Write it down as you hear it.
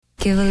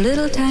Give a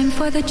little time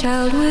for the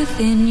child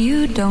within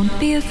you. Don't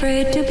be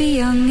afraid to be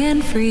young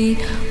and free.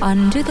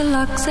 Undo the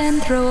locks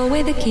and throw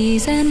away the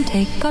keys and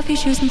take off your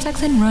shoes and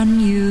socks and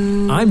run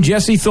you. I'm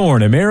Jesse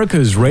Thorne,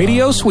 America's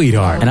radio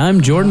sweetheart. And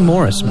I'm Jordan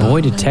Morris,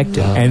 boy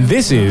detective. And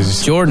this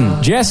is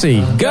Jordan. Jesse,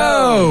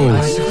 go!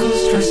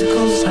 Bicycles,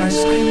 tricycles,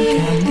 ice cream,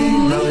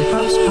 candy,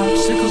 lollipops,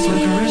 popsicles,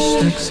 licorice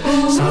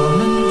sticks,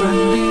 Solomon,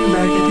 Grundy,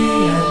 Raggedy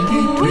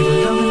Andy,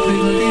 Tweedledum and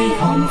Tweedledee,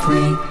 home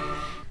free.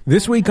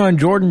 This week on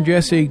Jordan,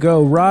 Jesse,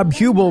 go, Rob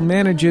Huebel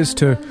manages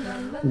to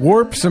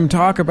warp some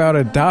talk about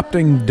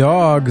adopting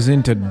dogs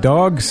into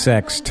dog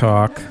sex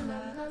talk.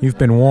 You've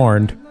been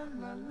warned.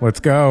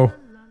 Let's go.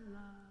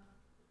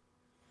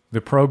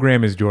 The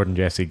program is Jordan,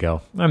 Jesse,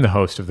 go. I'm the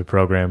host of the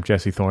program,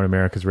 Jesse Thorne,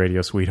 America's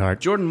radio sweetheart.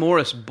 Jordan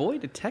Morris, boy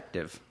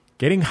detective.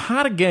 Getting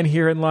hot again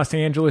here in Los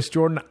Angeles,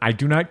 Jordan. I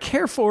do not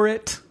care for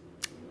it.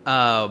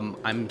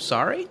 I'm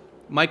sorry?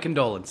 My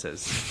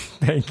condolences.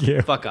 Thank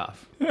you. Fuck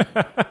off.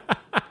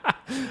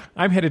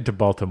 I'm headed to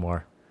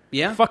Baltimore.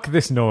 Yeah? Fuck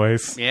this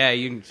noise. Yeah,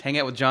 you can hang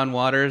out with John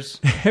Waters.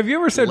 Have you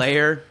ever said,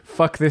 Lair.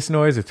 fuck this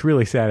noise? It's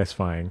really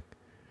satisfying.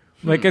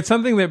 Like, it's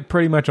something that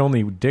pretty much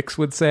only dicks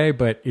would say,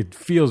 but it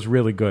feels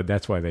really good.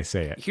 That's why they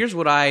say it. Here's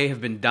what I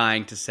have been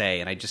dying to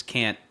say, and I just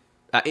can't...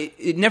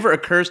 It never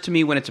occurs to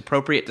me when it's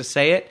appropriate to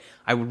say it.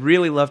 I would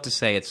really love to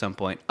say at some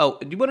point. Oh,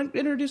 do you want to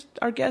introduce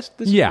our guest?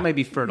 This may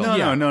be fertile.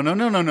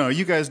 No.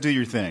 You guys do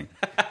your thing.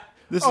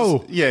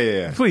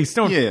 Yeah. Please,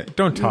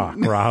 don't talk,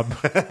 Rob.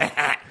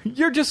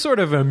 You're just sort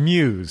of a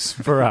muse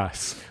for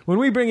us. When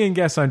we bring in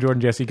guests on Jordan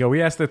Jesse Go, we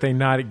ask that they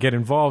not get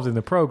involved in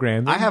the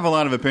program. I have a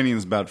lot of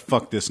opinions about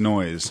fuck this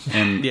noise,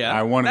 and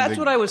yeah, that's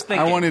what I was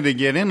thinking. I wanted to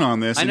get in on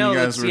this, and you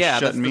guys were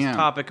shutting me out. That's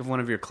the topic of one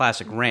of your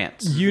classic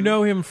rants. You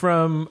know him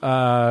from, what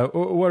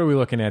are we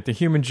looking at? The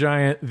Human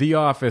Giant, The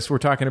Office. We're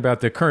talking about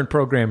the current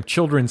program,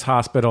 Children's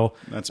Hospital.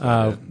 That's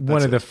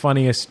one of the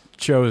funniest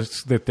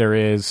shows that there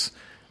is.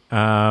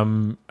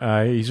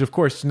 He's, of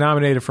course,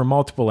 nominated for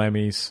multiple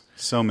Emmys.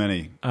 So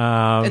many.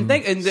 And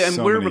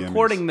so we're many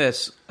recording Emmys.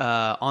 This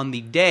on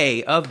the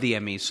day of the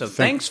Emmys, so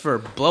thanks for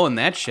blowing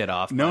that shit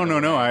off.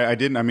 No. I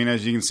didn't. I mean,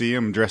 as you can see,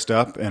 I'm dressed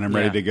up and I'm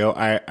ready to go.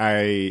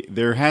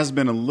 There has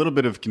been a little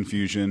bit of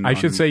confusion. I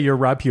should say you're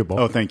Rob Huebel.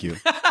 Oh, thank you.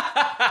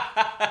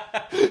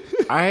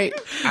 I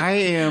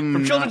am...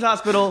 From Children's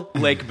Hospital,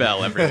 Lake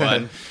Bell,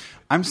 everyone.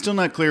 I'm still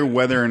not clear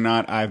whether or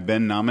not I've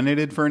been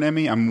nominated for an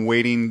Emmy. I'm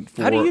waiting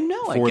for, How do you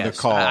know, the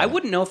call. I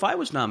wouldn't know if I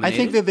was nominated. I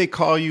think that they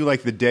call you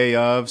like the day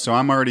of, so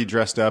I'm already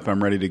dressed up.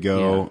 I'm ready to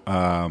go.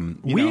 Yeah.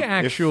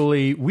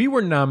 We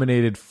were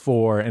nominated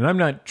for, and I'm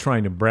not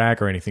trying to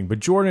brag or anything, but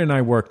Jordan and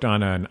I worked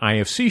on an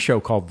IFC show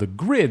called The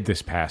Grid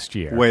this past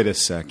year. Wait a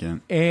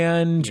second.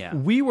 And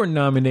we were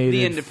nominated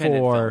the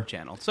Independent for... Film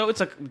Channel. So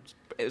it's a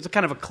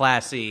kind of a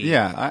classy...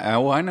 Yeah,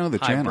 I know the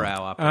channel.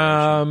 Highbrow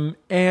operation.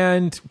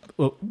 And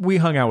we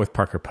hung out with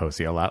Parker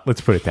Posey a lot.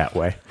 Let's put it that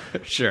way.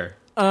 Sure.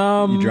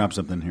 You dropped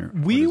something here.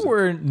 We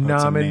were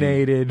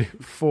nominated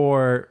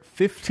for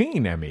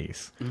 15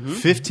 Emmys. Mm-hmm.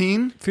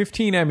 15?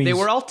 15 Emmys. They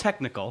were all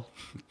technical.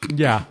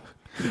 Yeah.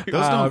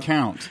 Those don't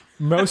count.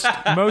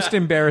 Most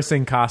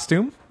embarrassing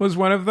costume was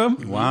one of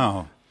them.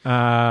 Wow.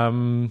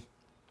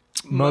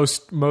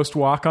 Most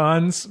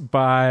walk-ons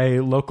by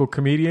local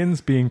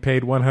comedians being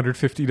paid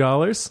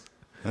 $150.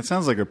 That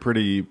sounds like a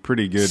pretty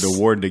good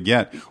award to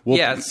get. Well,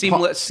 yeah,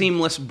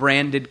 seamless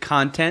branded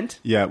content.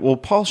 Yeah, well,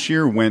 Paul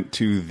Scheer went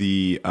to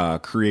the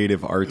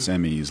Creative Arts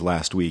Emmys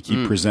last week.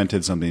 He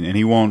presented something, and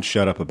he won't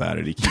shut up about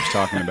it. He keeps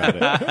talking about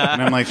it.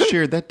 And I'm like,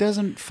 Scheer, that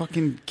doesn't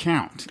fucking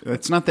count.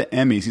 That's not the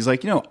Emmys. He's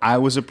like, I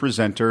was a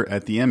presenter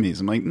at the Emmys.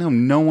 I'm like,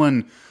 no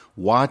one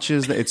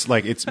watches that. It's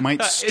like it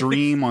might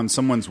stream on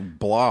someone's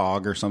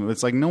blog or something.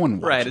 It's like no one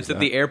watches Right, it's that. at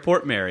the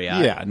Airport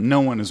Marriott. Yeah,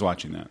 no one is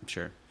watching that.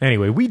 Sure.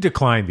 Anyway, we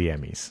declined the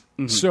Emmys.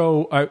 Mm-hmm.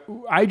 So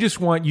I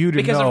just want you to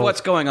know... Because of what's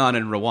going on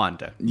in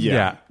Rwanda.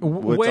 Yeah.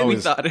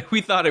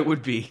 We thought it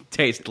would be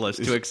tasteless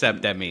to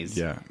accept Emmys.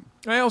 Yeah.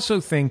 I also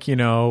think,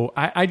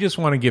 I just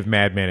want to give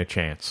Mad Men a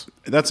chance.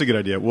 That's a good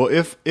idea. Well,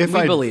 if we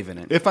I believe in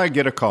it. If I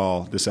get a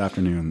call this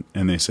afternoon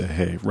and they say,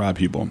 hey, Rob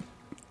Huebel,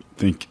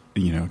 think,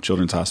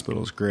 Children's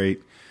Hospital is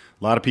great.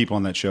 A lot of people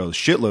on that show, a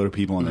shitload of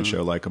people on that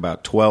show, like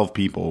about 12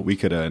 people. We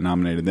could have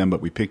nominated them, but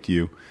we picked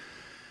you.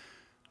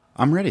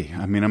 I'm ready.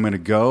 I mean, I'm going to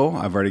go.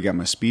 I've already got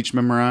my speech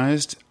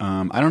memorized.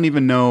 I don't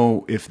even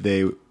know if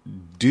they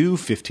do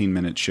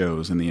 15-minute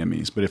shows in the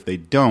Emmys, but if they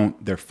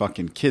don't, they're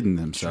fucking kidding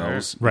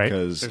themselves. Sure. Right.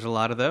 Because there's a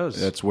lot of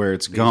those. That's where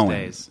it's these going.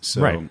 days.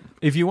 So, right.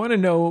 If you want to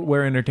know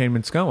where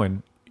entertainment's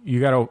going, you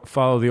got to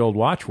follow the old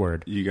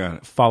watchword. You got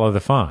it. Follow the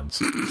Fonz.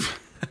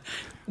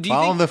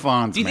 Follow the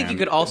Fonz, Do you think you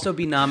could also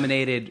be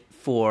nominated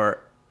for...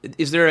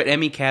 Is there an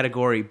Emmy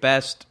category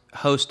best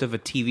host of a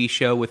TV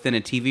show within a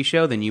TV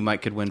show? Then you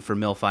might could win for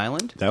MILF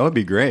Island. That would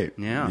be great.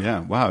 Yeah. Yeah.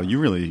 Wow. You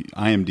really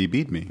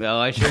IMDb'd me. Well,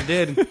 I sure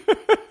did.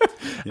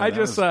 I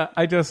just saw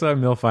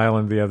MILF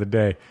Island the other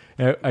day.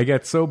 I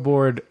got so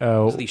bored.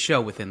 It's the show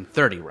within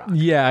 30 Rock.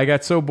 Yeah, I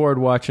got so bored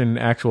watching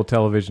actual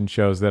television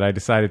shows that I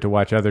decided to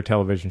watch other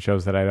television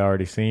shows that I'd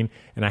already seen.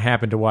 And I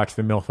happened to watch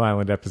the MILF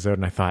Island episode,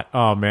 and I thought,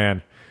 oh,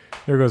 man,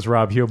 There goes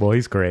Rob Huebel.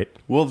 He's great.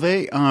 Well,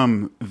 they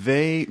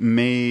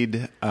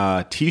made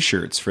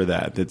T-shirts for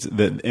that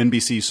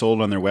NBC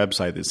sold on their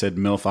website that said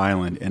MILF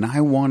Island, and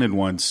I wanted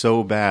one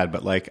so bad,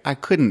 but like I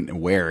couldn't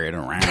wear it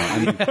around. I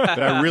mean, but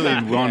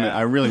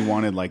I really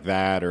wanted like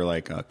that or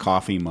like a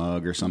coffee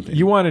mug or something.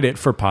 You wanted it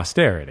for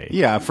posterity.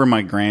 Yeah, for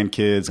my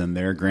grandkids and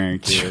their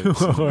grandkids.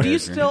 Sure. Do you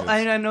still?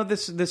 I know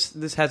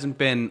this hasn't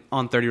been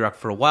on 30 Rock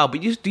for a while,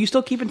 but do you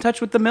still keep in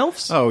touch with the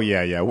MILFs? Oh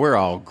yeah. We're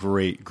all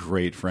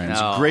great friends.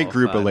 Oh, great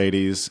group of fun.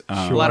 ladies.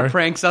 A lot of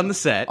pranks on the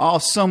set. Oh,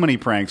 so many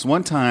pranks.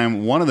 One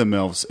time, one of the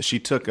MILFs, she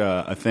took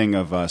a thing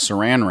of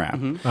saran wrap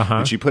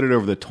and she put it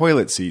over the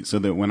toilet seat so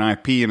that when I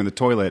pee into the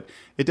toilet,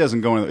 it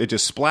doesn't go in. It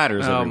just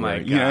splatters everywhere. My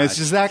You know, it's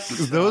just that.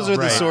 Those are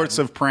the sorts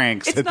of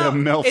pranks that the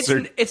MILFs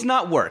are. It's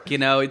not work, you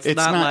know. It's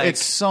not like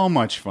It's so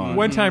much fun.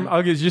 One time,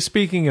 just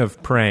speaking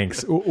of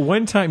pranks,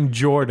 one time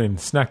Jordan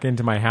snuck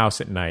into my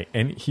house at night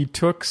and he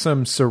took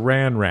some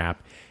saran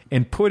wrap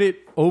and put it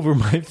over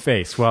my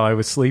face while I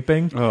was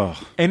sleeping. Oh.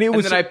 And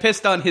then I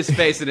pissed on his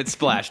face and it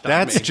splashed on me.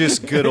 That's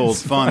just good old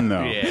fun,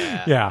 though.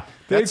 Yeah.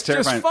 That's It's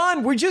terrifying. just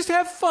fun. We just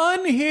have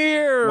fun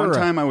here. One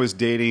time I was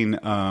dating,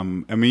 I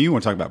mean, you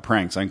want to talk about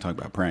pranks. I can talk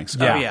about pranks.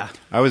 Yeah. Oh, yeah.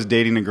 I was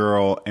dating a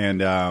girl,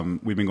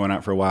 and we've been going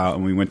out for a while,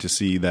 and we went to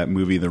see that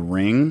movie, The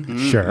Ring.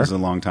 Sure. It was a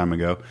long time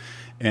ago.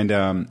 And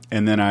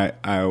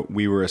then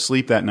we were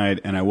asleep that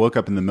night, and I woke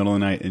up in the middle of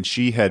the night, and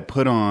she had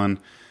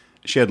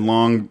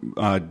long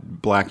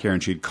black hair,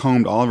 and she had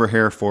combed all of her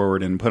hair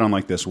forward and put on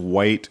like this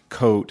white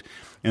coat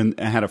and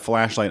had a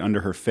flashlight under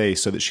her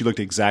face so that she looked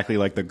exactly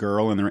like the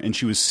girl and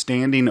she was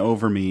standing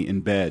over me in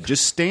bed,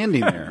 just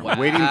standing there,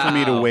 waiting for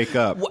me to wake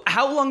up.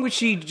 How long was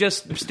she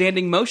just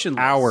standing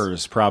motionless?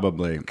 Hours,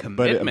 probably.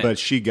 Commitment. But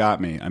she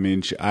got me. I mean,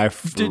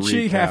 Did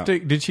she have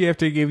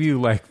to give you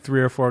like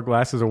 3 or 4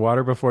 glasses of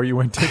water before you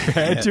went to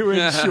bed to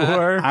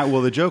ensure?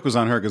 Well, the joke was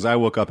on her because I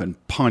woke up and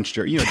punched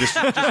her. You know, just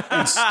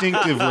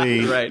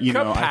instinctively. Right. You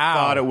know, Kapow. I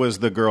thought it was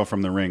the girl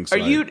from The Ring. So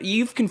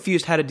You've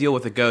confused how to deal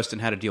with a ghost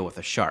and how to deal with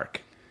a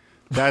shark.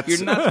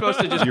 You're not supposed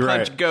to just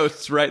punch right.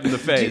 ghosts right in the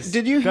face.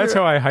 Did you hear? That's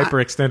how I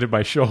hyperextended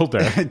my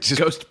shoulder.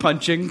 Ghost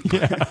punching.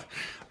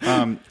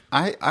 Yeah.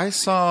 I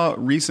saw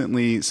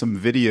recently some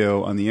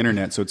video on the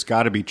internet, so it's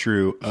got to be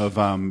true, of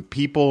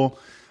people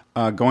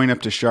going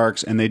up to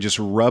sharks and they just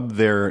rub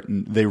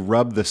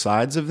the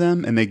sides of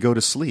them and they go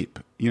to sleep.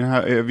 You know,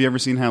 have you ever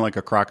seen how like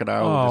a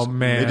crocodile? Oh,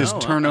 man. They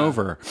just turn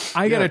over.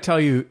 I got to tell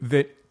you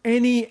that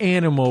any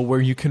animal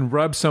where you can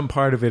rub some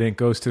part of it and it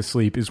goes to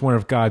sleep is one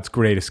of God's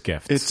greatest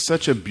gifts. It's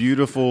such a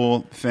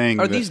beautiful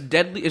thing. Are these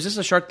deadly? Is this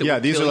a shark that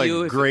would these kill are you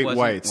like if it great wasn't?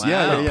 whites. Wow.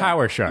 Yeah.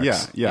 Power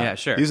sharks. Yeah,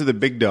 sure. These are the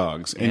big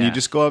dogs, and Yeah. you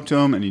just go up to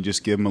them and you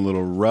just give them a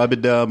little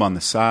rub-a-dub on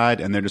the side,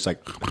 and they're just like.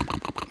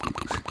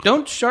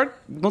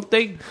 Won't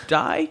they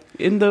die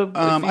in the?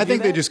 I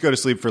think they just go to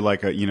sleep for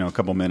like a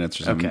couple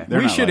minutes or something. Okay. They're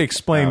We not, should like,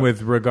 explain out.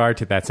 with regard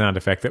to that sound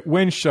effect that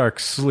when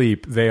sharks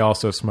sleep, they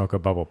also smoke a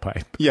bubble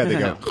pipe. Yeah, they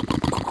go.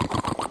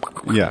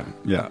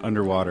 Yeah,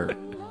 underwater.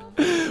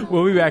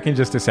 We'll be back in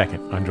just a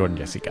second on Jordan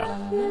Jesse Go.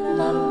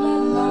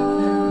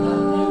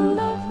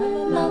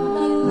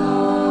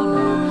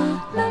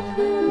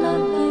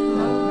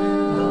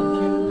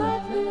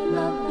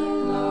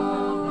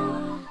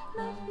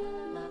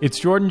 It's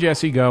Jordan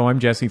Jesse Go. I'm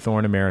Jesse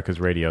Thorne, America's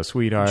radio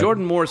sweetheart.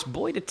 Jordan Morris,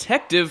 boy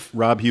detective.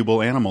 Rob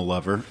Huebel, animal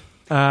lover.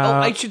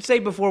 I should say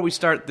before we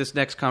start this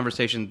next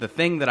conversation, the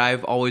thing that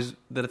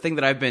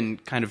I've been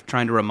kind of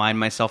trying to remind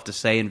myself to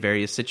say in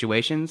various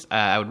situations.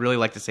 I would really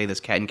like to say this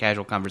in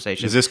casual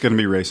conversation. Is this going to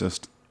be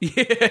racist?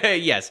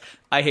 Yes,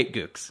 I hate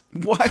gooks.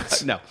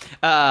 What? No,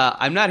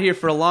 I'm not here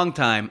for a long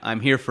time.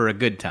 I'm here for a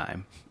good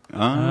time.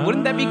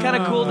 Wouldn't that be kind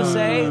of cool to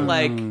say?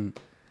 Like,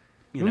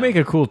 We'll make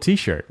a cool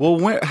T-shirt. Well,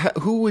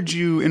 who would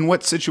you? In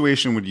what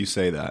situation would you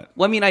say that?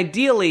 well, I mean,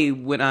 ideally,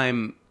 when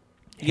I'm,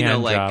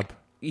 Hand job.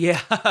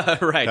 Yeah,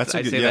 right. That's a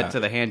I good- say yeah. that to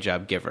the hand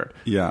job giver.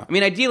 Yeah. I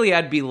mean, ideally,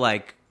 I'd be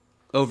like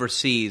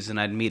overseas and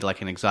I'd meet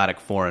like an exotic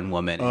foreign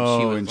woman, and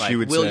she was and like, she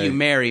would "Will say- you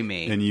marry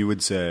me?" And you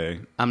would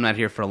say, I'm not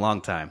here for a long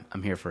time.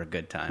 I'm here for a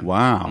good time.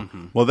 "Wow,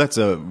 well, that's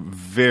a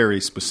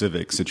very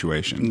specific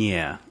situation."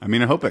 Yeah. I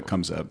mean, I hope it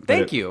comes up. but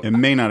Thank it- you. It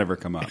may not ever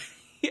come up.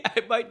 Yeah,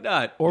 it might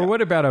not. Or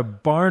what about a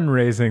barn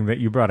raising that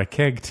you brought a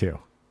keg to?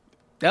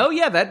 Oh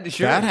yeah, that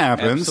sure That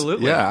happens.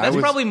 Absolutely. Yeah, I that's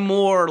was- probably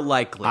more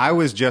likely. I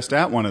was just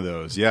at one of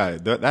those. Yeah,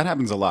 that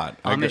happens a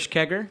lot. Amish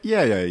kegger.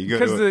 Yeah. You go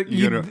Because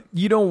to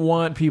you don't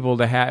want people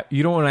to have,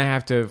 you don't want to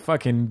have to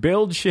fucking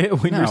build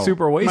shit when you're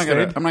super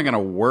wasted. I'm not gonna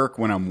work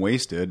when I'm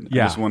wasted.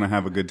 Yeah. I just want to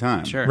have a good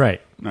time. Sure. Right.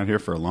 Not here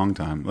for a long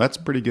time. That's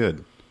pretty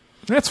good.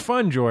 That's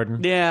fun,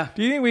 Jordan. Yeah.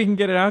 Do you think we can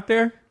get it out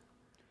there?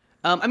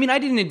 I mean, I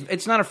didn't.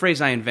 It's not a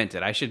phrase I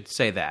invented. I should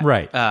say that.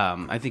 Right.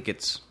 I think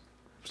it's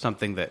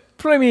something that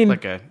That's what I mean.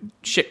 like a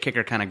shit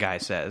kicker kind of guy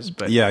says.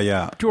 But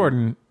Yeah.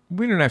 Jordan,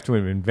 we don't have to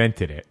have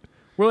invented it.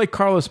 We're like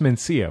Carlos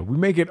Mencia. We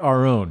make it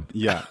our own.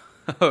 Yeah.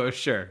 oh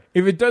sure.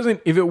 If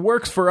it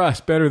works for us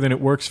better than it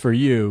works for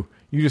you,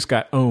 you just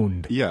got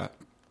owned. Yeah.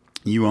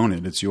 You own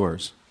it. It's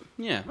yours.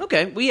 Yeah.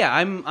 Okay. Well, yeah.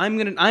 I'm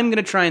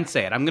gonna try and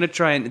say it. I'm gonna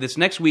try and this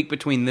next week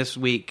between this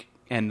week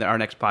and our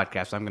next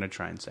podcast, I'm going to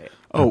try and say it.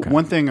 Oh, Okay.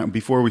 one thing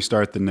before we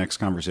start the next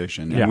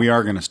conversation, and Yeah. we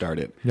are going to start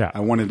it. Yeah.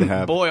 I wanted to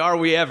have Boy, are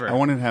we ever. I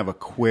wanted to have a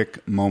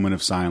quick moment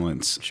of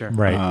silence. Sure.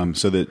 Right.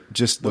 So that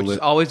just the Which is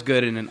always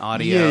good in an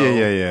audio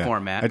yeah.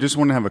 format. I just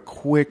want to have a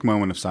quick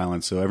moment of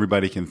silence so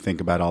everybody can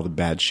think about all the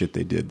bad shit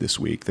they did this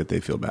week that they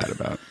feel bad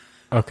about.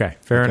 Okay,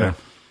 fair Okay.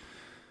 enough.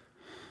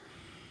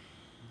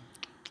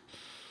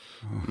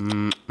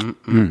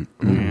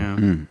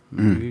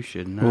 You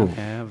should not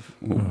have.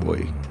 Oh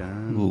boy.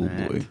 done Oh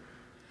that.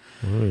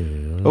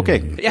 boy.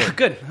 Okay. Yeah,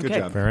 good. Good Okay.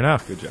 job. Fair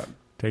enough. Good job.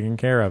 Taken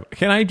care of.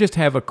 Can I just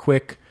have a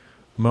quick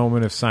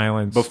moment of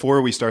silence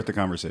Before we start the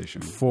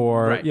conversation,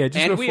 for Right. just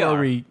And we before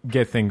are. we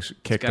get things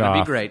kicked It's going to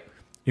off? be great.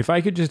 If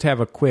I could just have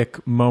a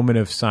quick moment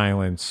of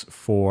silence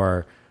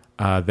for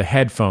the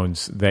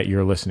headphones that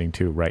you're listening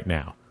to right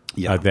now,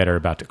 Yeah. that are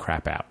about to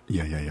crap out.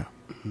 yeah.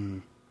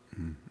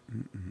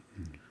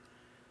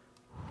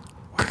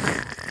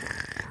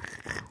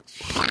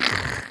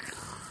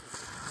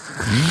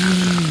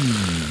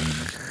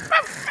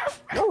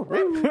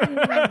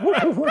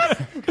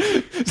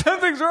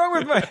 Something's wrong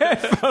with my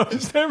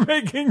headphones. They're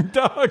making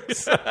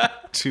dogs.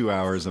 2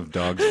 hours of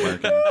dogs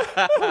barking.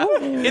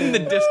 In the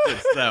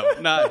distance, though.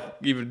 Not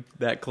even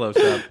that close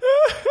up.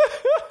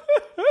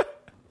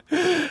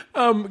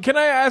 Can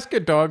I ask a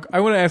dog? I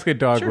want to ask a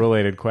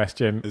dog-related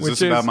question. Is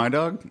this about my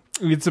dog?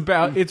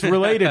 It's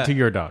related to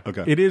your dog.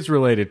 Okay. It is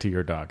related to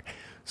your dog.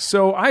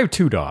 So I have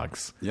two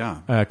dogs.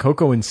 Yeah.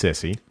 Coco and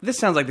Sissy. This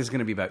sounds like this is going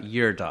to be about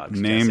your dogs.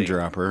 Name Jesse.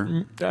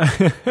 dropper.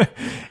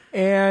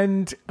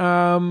 And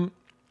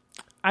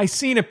I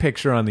seen a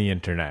picture on the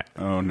internet.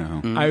 Oh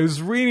no. I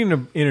was reading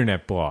an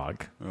internet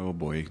blog, Oh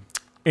boy.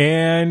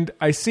 and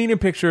I seen a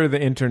picture of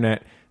the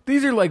internet.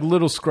 These are like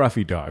little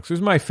scruffy dogs. It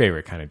was my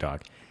favorite kind of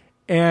dog.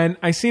 And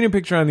I seen a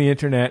picture on the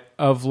internet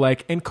of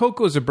and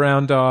Coco's a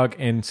brown dog,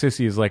 and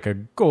Sissy is like a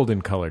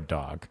golden colored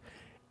dog.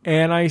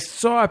 And I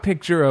saw a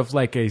picture of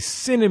like a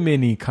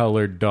cinnamony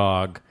colored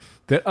dog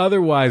that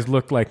otherwise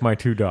looked like my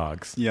two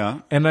dogs. Yeah.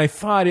 And I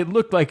thought it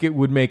looked like it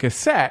would make a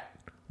set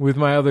with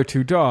my other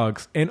two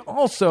dogs. And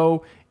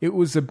also, it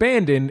was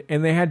abandoned,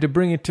 and they had to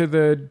bring it to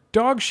the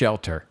dog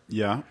shelter.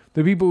 Yeah.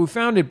 The people who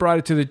found it brought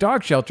it to the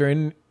dog shelter,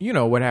 and you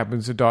know what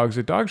happens to dogs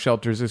at dog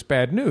shelters is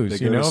bad news.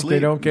 They You go know, to if they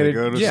sleep. don't get They it.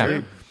 go to Yeah.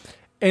 sleep.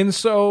 And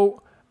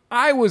so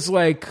I was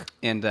like,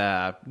 And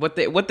what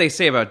they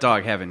say about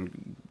dog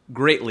heaven,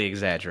 greatly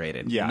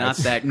exaggerated. Yeah, Not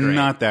it's that great.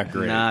 not that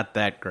great. Not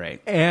that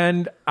great.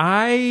 and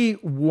I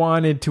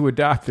wanted to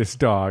adopt this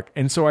dog.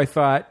 And so I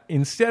thought,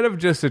 instead of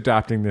just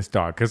adopting this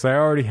dog, because I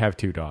already have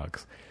two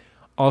dogs,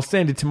 I'll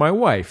send it to my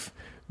wife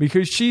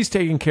because she's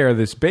taking care of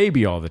this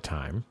baby all the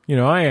time. You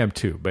know, I am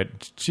too,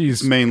 but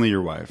she's Mainly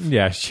your wife.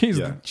 she's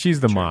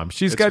the mom.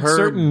 She's It's got her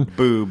certain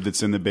boob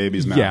that's in the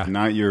baby's mouth, Yeah.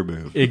 not your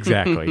boob.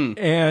 exactly,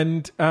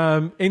 and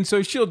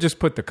so she'll just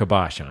put the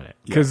kibosh on it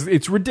because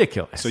it's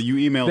ridiculous. So you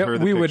emailed that her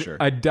the we picture.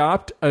 would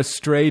adopt a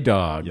stray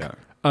dog, Yeah.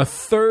 a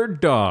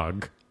third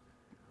dog,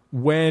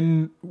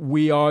 when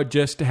we all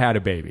just had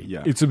a baby.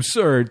 Yeah. It's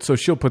absurd. So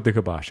she'll put the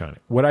kibosh on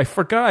it. What I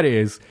forgot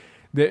is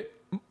that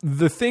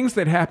the things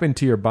that happen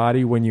to your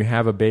body when you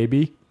have a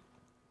baby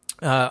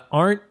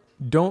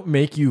don't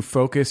make you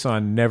focus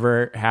on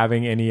never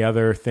having any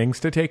other things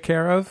to take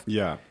care of.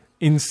 Yeah.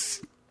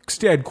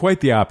 Instead, quite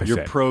the opposite.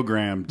 You're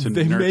programmed to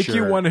They nurture. make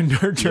you want to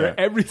nurture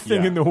Yeah.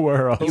 everything Yeah. in the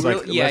world. It's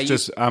like, Yeah,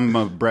 I'm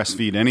a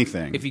breastfeed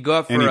anything. If you go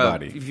out for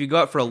anybody. if you go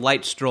out for a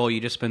light stroll,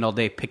 you just spend all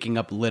day picking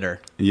up litter.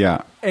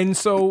 Yeah. And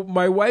so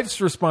my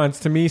wife's response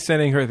to me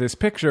sending her this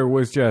picture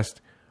was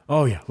just,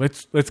 "Oh yeah,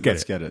 let's get Let's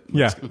it. get it.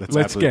 Yeah, let's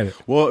absolutely- get it.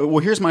 Well,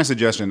 here's my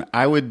suggestion.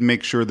 I would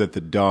make sure that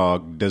the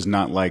dog does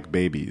not like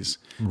babies,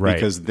 Right.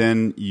 Because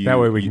then That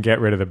way we can get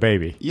rid of the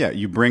baby." Yeah,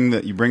 you bring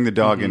the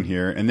dog in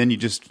here, and then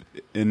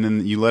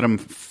you let them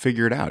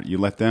figure it out. You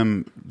let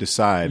them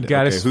decide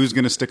gotta who's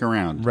going to stick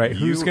around. Right?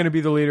 Who's going to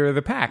be the leader of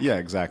the pack? Yeah,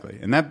 exactly.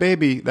 And that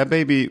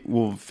baby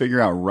will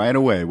figure out right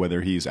away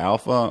whether he's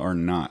alpha or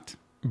not.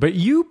 But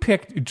you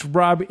picked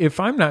Rob, if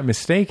I'm not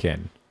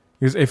mistaken,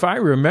 because if I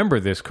remember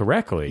this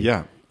correctly,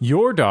 Yeah.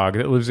 your dog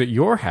that lives at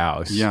your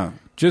house, Yeah.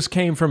 just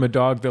came from a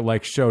dog that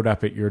showed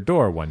up at your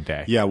door one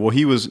day. Yeah, well,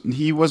 he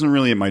wasn't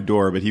really at my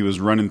door, but he was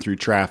running through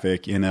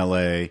traffic in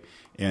L.A.,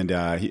 and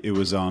it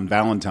was on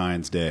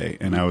Valentine's Day,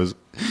 and I was,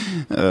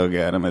 oh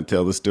God, I'm gonna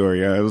tell the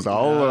story. I was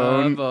all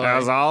alone. boy. I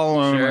was all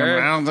alone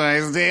Sure. on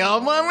Valentine's Day,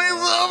 all by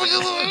myself.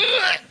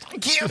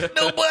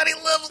 Nobody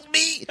loves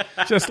me.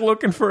 Just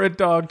looking for a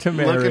dog to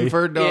marry. Looking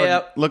for a dog.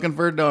 Yep. Looking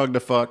for a dog to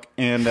fuck,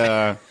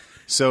 and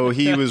so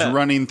he was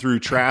running through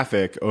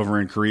traffic over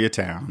in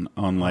Koreatown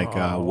on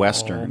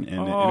Western, and it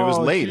was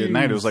late at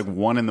night. It was like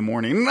 1 a.m,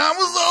 and I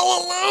was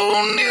all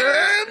alone.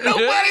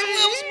 Nobody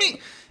loves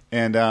me.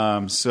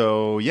 And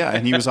so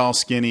and he was all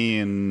skinny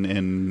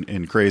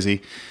and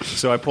crazy.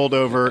 So I pulled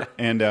over,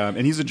 and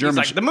he's a It's German.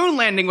 like the moon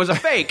landing was a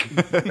fake.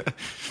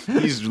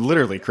 He's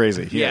literally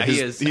crazy. He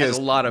has has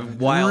a lot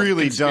of wild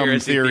really dumb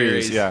conspiracy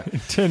theories. theories. Yeah.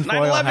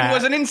 Tinfoil 9/11 hat.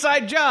 was an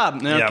inside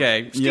job.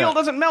 Okay, steel Yeah.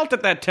 doesn't melt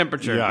at that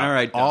temperature. Yeah, All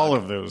right, dog. all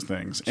of those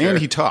things. Sure. And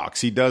he talks.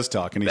 He does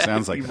talk, and he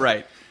sounds like that.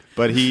 Right.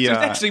 But he He's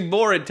actually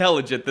more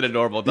intelligent than a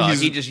normal dog.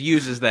 He just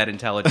uses that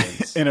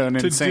intelligence. in an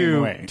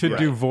insane way. To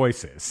do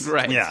voices.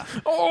 Right. Yeah.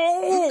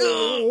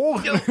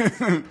 Oh!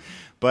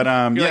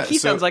 But He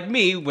sounds like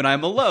me when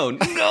I'm alone.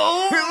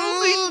 No,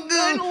 he's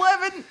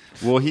 9/11.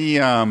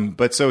 Well,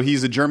 but so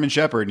he's a German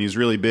Shepherd and he's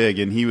really big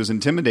and he was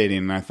intimidating.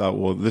 And I thought,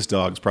 well, this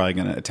dog's probably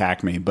going to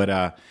attack me. But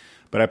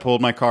I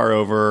pulled my car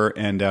over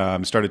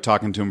and started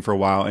talking to him for a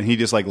while. And he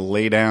just like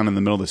lay down in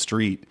the middle of the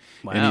street.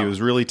 Wow. And he was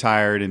really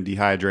tired and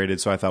dehydrated.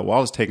 So I thought, well,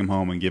 I'll just take him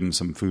home and give him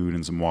some food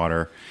and some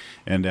water.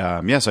 And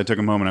so I took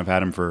him home and I've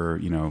had him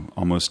for,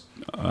 almost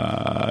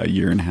a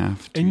year and a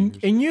half. And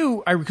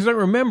you, because I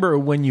remember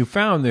when you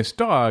found this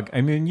dog,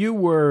 I mean, you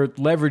were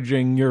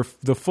leveraging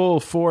the full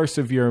force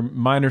of your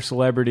minor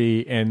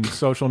celebrity and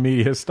social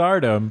media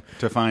stardom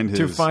to find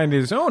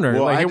his owner.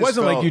 Well, it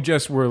wasn't like you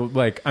just were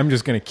like, I'm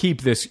just going to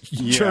keep this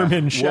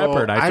German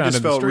Shepherd. I found just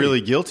in the felt street.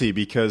 really guilty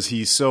because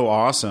he's so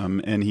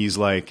awesome and he's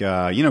like,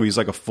 he's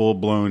like a full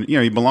blown,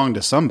 he belonged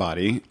to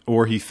somebody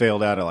or he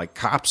failed out of like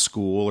cop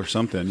school or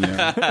something.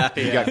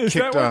 He got Is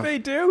kicked that off. what they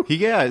do?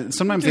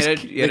 Sometimes they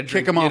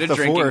kick him off the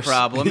drinking force.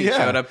 problem. He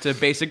showed up to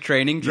basic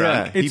training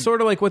drunk. It's sort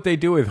of like what they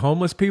do with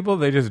homeless people.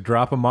 They just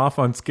drop them off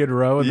on Skid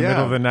Row in the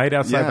middle of the night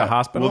outside the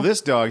hospital. Well,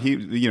 this dog,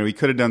 he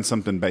could have done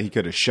something, but he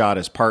could have shot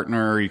his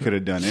partner. He could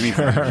have done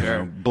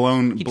anything.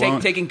 Blown.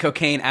 Taking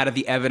cocaine out of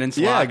the evidence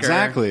locker.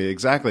 Yeah,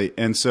 exactly.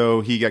 And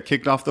so he got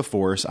kicked off the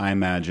force, I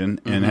imagine,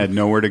 and had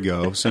nowhere to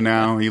go. So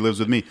now he lives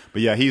with me.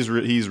 But yeah, he's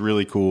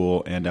really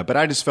cool. And but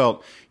I just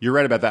felt, you're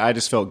right about that. I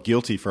just felt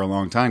guilty for a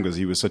long time because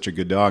he was such a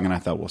good dog, and I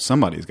thought, well,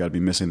 somebody's got to be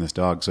missing this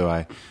dog. So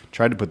I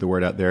tried to put the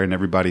word out there, and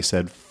everybody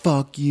said,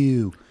 "Fuck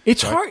you."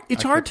 It's hard.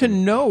 It's hard to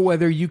know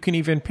whether you can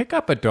even pick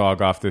up a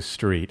dog off the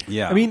street.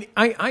 Yeah. I mean,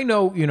 I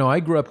know. I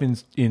grew up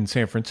in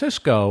San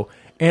Francisco,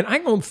 and I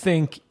don't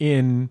think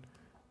in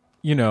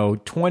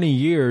 20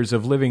 years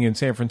of living in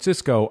San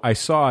Francisco, I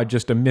saw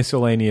just a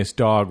miscellaneous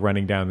dog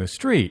running down the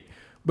street.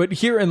 But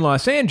here in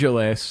Los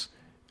Angeles,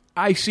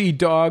 I see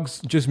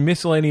dogs, just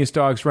miscellaneous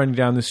dogs running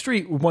down the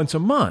street once a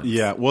month.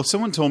 Yeah. Well,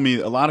 someone told me,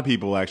 a lot of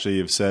people actually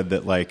have said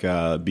that, like,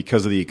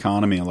 because of the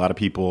economy, a lot of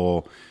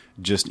people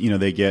just,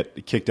 they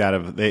get kicked out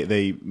of,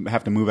 they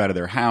have to move out of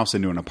their house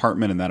into an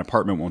apartment, and that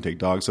apartment won't take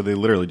dogs. So they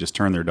literally just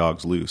turn their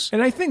dogs loose.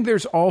 And I think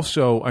there's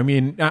also,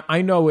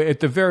 I know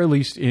at the very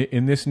least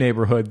in this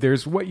neighborhood,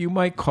 there's what you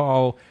might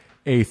call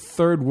a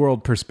third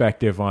world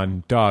perspective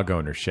on dog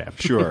ownership.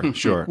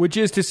 Sure. Which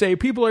is to say,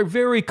 people are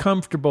very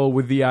comfortable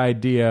with the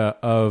idea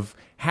of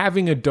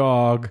having a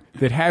dog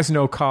that has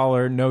no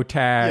collar, no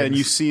tags. Yeah, and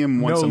you see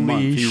him once a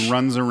month. He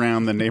runs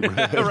around the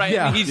neighborhood. Right?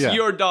 Yeah. He's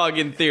your dog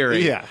in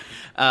theory. Yeah.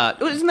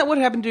 Isn't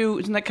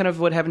that kind of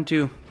what happened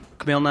to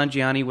Kumail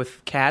Nanjiani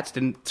with cats?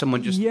 Didn't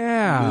someone just move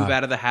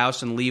out of the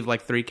house and leave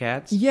like 3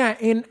 cats? Yeah,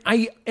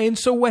 and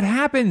so what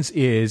happens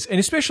is, and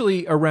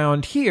especially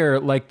around here,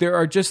 like there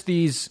are just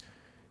these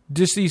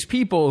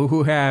people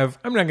who have,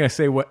 I'm not going to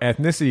say what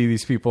ethnicity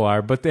these people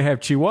are, but they have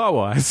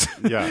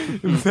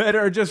chihuahuas that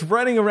are just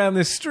running around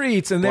the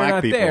streets and they're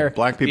not there.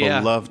 Black people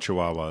love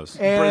chihuahuas.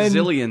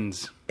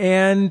 Brazilians.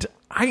 And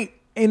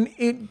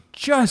it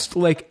just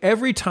like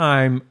every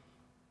time,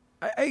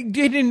 it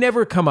didn't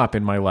never come up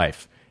in my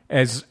life.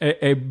 As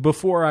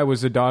before I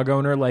was a dog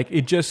owner, like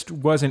it just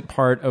wasn't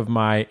part of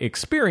my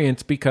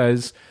experience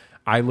because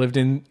I lived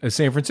in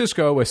San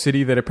Francisco, a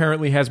city that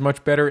apparently has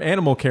much better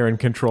animal care and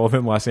control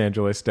than Los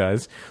Angeles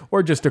does,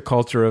 or just a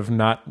culture of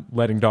not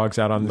letting dogs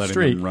out on the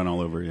street. Letting them run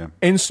all over, yeah.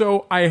 And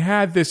so I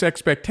had this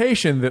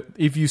expectation that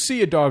if you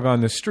see a dog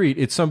on the street,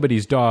 it's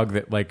somebody's dog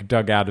that like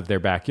dug out of their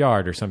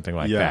backyard or something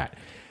like that.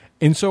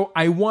 And so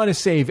I want to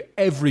save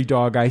every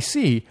dog I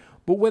see.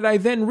 But what I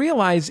then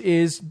realize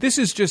is this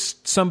is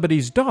just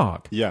somebody's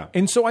dog. Yeah.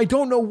 And so I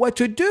don't know what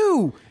to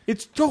do.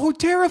 It's so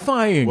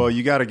terrifying. Well,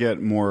 you got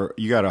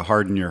to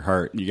harden your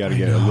heart. You got to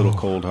get a little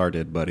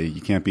cold-hearted, buddy.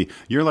 You can't be.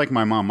 You're like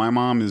my mom. My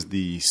mom is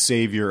the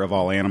savior of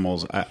all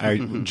animals. I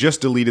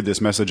just deleted this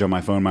message on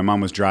my phone. My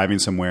mom was driving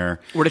somewhere.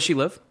 Where does she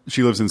live?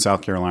 She lives in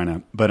South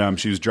Carolina. But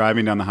she was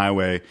driving down the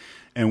highway.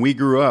 And we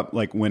grew up,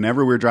 like,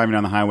 whenever we were driving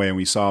down the highway and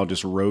we saw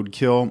just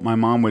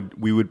roadkill,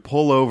 we would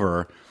pull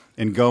over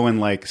and go and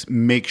like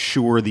make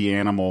sure the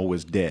animal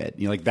was dead.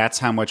 Like that's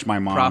how much my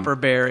mom proper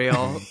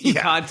burial. You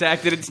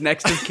contacted its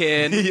next of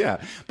kin.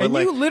 Yeah, but and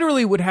you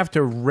literally would have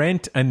to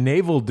rent a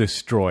naval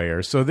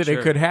destroyer so that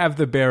it could have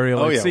the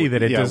burial and see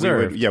that it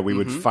deserved. We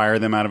would fire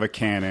them out of a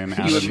cannon.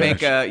 You would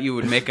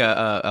make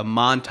a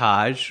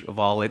montage of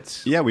all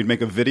its. Yeah, we'd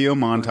make a video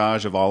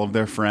montage of all of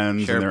their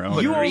friends and their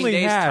own. You Green only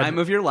Day's had, time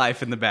of your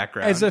life in the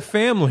background. As a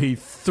family,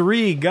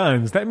 3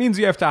 guns. That means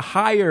you have to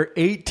hire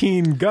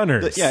 18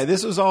 gunners. Yeah,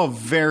 this was all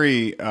very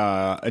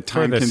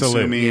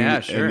time-consuming,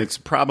 and it's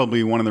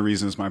probably one of the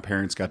reasons my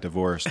parents got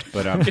divorced.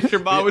 But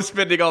your mom was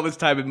spending all this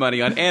time and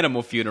money on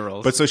animal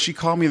funerals. But so she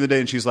called me the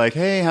day, and she's like,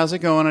 "Hey, how's it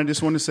going? I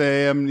just want to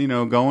say I'm,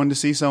 going to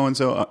see so and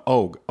so.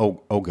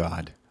 Oh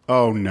God."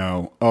 Oh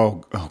no!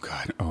 Oh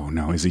God! Oh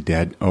no! Is he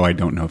dead? Oh, I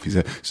don't know if he's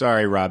dead.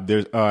 Sorry, Rob.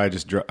 There's. Oh, I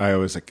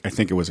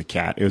think it was a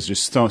cat. It was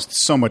just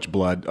so much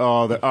blood.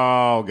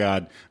 Oh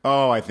God.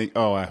 Oh,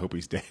 I hope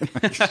he's dead.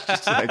 It's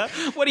just like,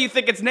 what do you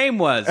think its name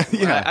was?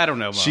 yeah, I don't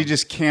know. Mom. She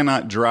just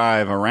cannot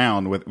drive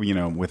around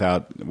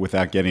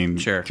without getting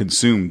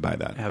consumed by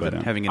that.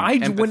 Having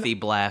an empathy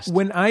blast.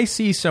 When I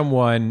see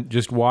someone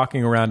just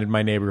walking around in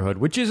my neighborhood,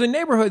 which is a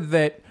neighborhood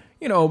that,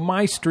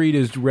 my street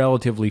is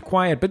relatively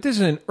quiet, but this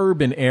is an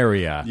urban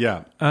area.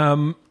 Yeah.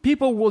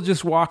 People will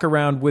just walk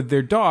around with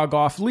their dog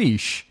off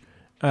leash,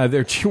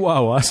 their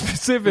Chihuahua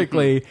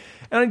specifically,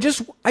 and I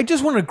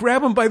just want to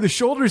grab them by the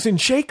shoulders and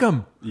shake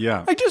them.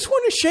 Yeah. I just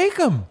want to shake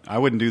them. I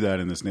wouldn't do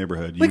that in this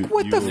neighborhood.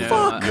 What the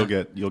fuck?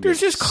 There's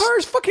just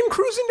cars fucking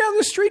cruising down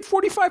the street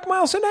 45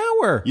 miles an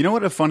hour. You know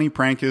what a funny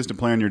prank is to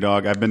play on your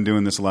dog? I've been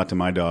doing this a lot to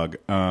my dog.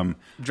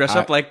 Dress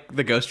up like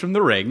the ghost from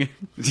The Ring.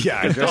 Yeah,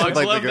 I dress dogs up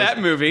like love the ghost.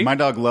 that movie. My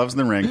dog loves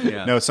The Ring.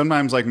 Yeah. No,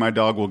 sometimes like my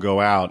dog will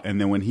go out,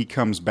 and then when he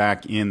comes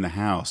back in the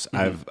house,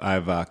 I've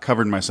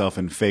covered myself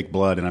in fake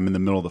blood, and I'm in the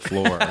middle of the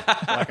floor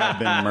like I've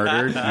been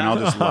murdered, and I'll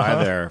just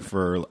lie there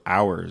for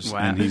hours,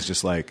 and he's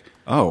just like,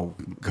 oh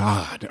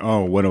God,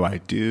 oh, what do I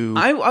do?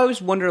 I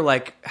always wonder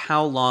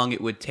how long it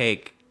would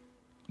take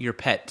your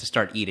pet to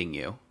start eating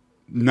you.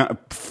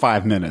 Not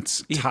 5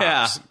 minutes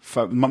tops.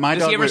 My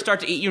Does dog he ever would,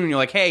 start to eat you and you're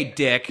like, hey,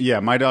 dick? Yeah,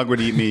 my dog would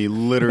eat me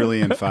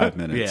literally in 5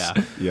 minutes.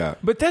 Yeah.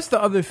 But that's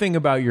the other thing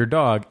about your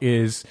dog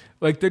is,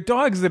 the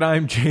dogs that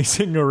I'm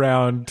chasing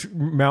around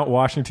Mount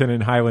Washington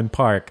and Highland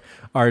Park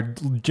are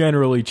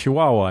generally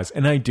Chihuahuas.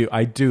 And I do,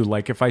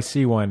 if I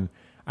see one,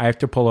 I have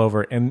to pull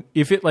over. And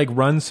if it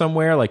runs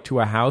somewhere, to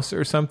a house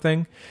or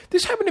something.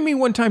 This happened to me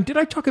one time. Did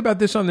I talk about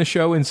this on the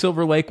show in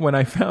Silver Lake when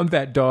I found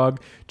that dog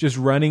just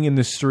running in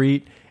the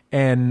street?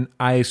 And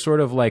I sort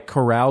of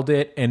corralled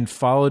it and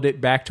followed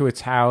it back to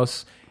its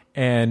house.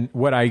 And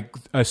what I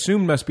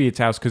assumed must be its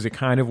house because it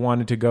kind of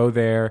wanted to go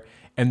there.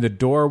 And the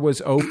door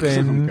was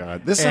open. Oh,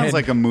 God. This sounds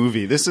like a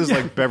movie. This is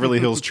like Beverly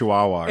Hills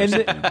Chihuahua or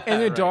something.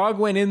 And the dog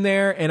went in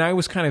there, and I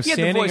was kind of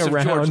standing the voice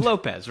around. Of George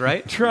Lopez,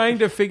 right? Trying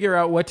to figure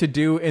out what to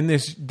do. And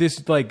this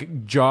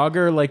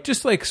jogger,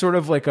 just sort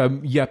of like a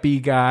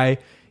yuppie guy,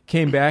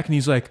 came back, and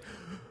he's like,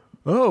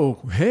 oh,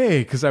 hey,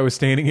 because I was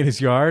standing in his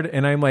yard,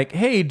 and I'm like,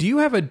 hey, do you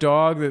have a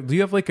dog? Do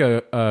you have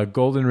a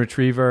golden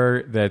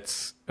retriever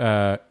that's,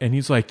 and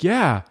he's like,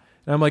 yeah.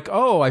 And I'm like,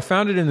 oh, I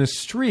found it in the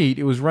street.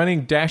 It was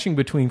dashing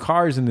between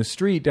cars in the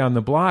street down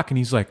the block, and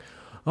he's like,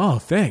 oh,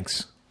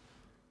 thanks.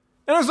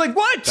 And I was like,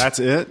 what? That's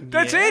it?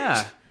 That's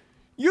it?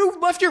 You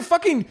left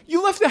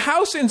the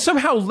house and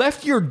somehow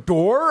left your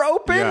door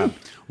open? Yeah.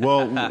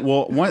 Well,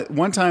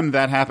 one time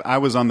that happened, I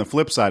was on the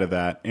flip side of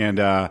that, and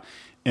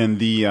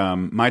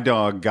my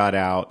dog got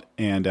out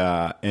and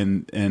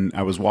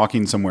I was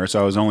walking somewhere, so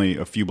I was only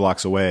a few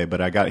blocks away,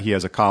 but he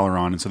has a collar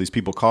on, and so these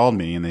people called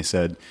me and they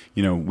said,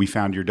 we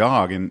found your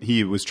dog, and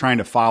he was trying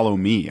to follow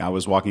me. I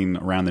was walking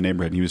around the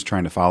neighborhood and he was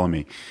trying to follow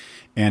me.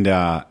 And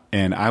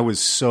I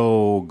was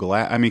so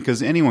glad. I mean,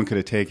 because anyone could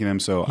have taken him.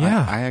 So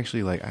yeah. I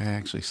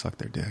actually sucked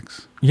their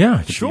dicks.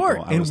 Yeah,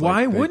 sure. And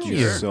why like, wouldn't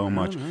you? So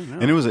much.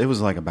 And it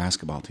was like a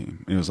basketball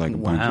team. It was like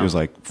it was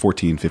like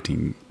 14,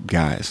 15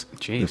 guys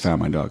that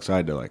found my dog. So I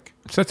had to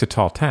So that's a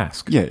tall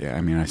task. Yeah.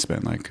 I mean, I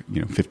spent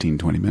 15,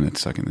 20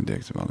 minutes sucking the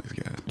dicks of all these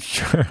guys.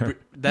 Sure.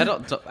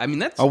 That's.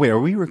 Oh wait, are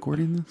we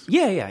recording this?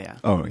 Yeah.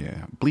 Oh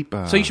yeah.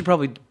 Bleep. So you should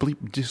probably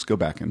bleep. Just go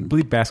back and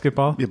bleep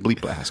basketball. Yeah,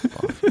 bleep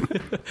basketball.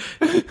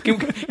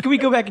 Can we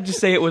go back and just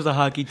say it was a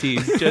hockey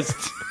team? Just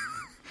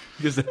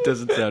because that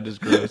doesn't sound as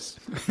gross.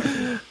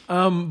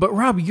 But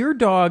Rob, your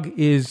dog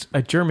is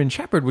a German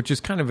Shepherd, which is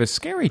kind of a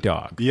scary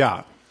dog.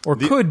 Yeah. Or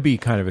could be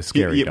kind of a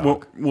scary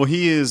dog. Well,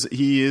 he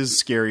is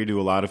scary to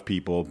a lot of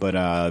people,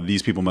 but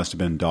these people must have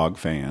been dog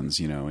fans,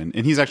 and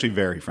he's actually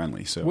very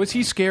friendly. So was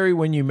he scary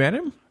when you met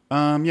him?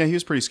 Yeah, he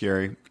was pretty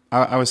scary.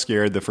 I was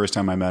scared the first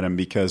time I met him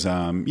because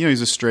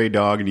he's a stray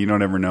dog and you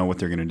don't ever know what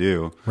they're going to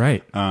do.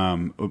 Right.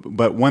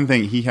 But one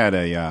thing, he had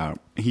an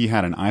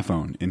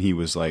iPhone and he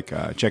was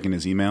checking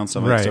his email and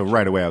stuff like that. So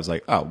right away I was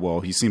like, oh well,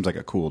 he seems like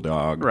a cool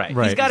dog. Right.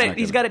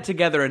 He's got it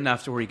together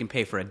enough to where he can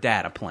pay for a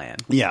data plan.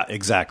 Yeah,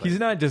 exactly. He's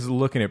not just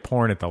looking at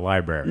porn at the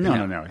library.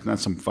 No. He's not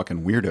some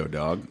fucking weirdo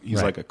dog.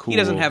 He's like a cool. He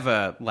doesn't have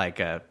a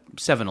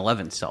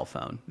 7-Eleven cell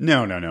phone.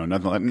 No,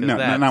 nothing.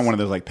 Not one of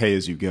those pay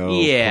as you go.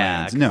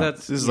 Yeah, plans. No,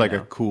 this is a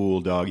cool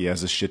dog. He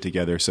has his shit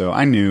together. So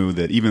I knew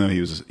that even though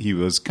he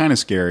was kind of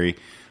scary,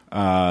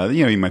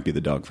 he might be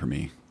the dog for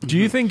me. Do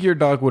you think your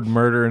dog would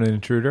murder an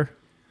intruder?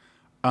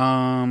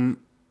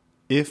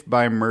 If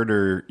by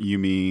murder you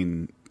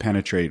mean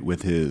penetrate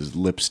with his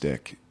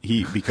lipstick,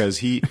 I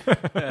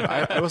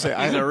will say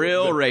he's a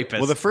real rapist.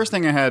 Well, the first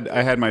thing I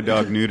had my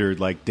dog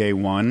neutered day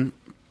one,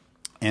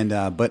 and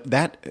but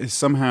that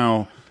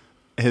somehow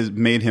has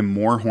made him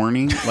more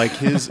horny. Like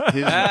his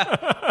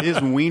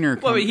wiener.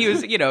 Well, he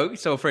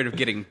was, so afraid of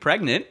getting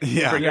pregnant.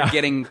 Afraid of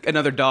getting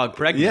another dog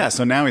pregnant. Yeah,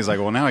 so now he's like,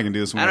 well, now I can do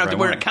this. I don't have to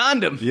wear a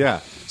condom. Yeah,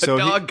 so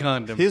dog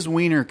condom. His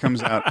wiener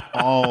comes out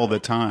all the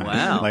time.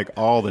 Wow, like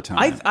all the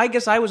time. I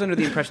guess I was under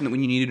the impression that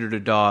when you needed a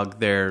dog,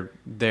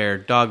 their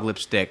dog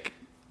lipstick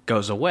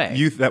goes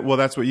away.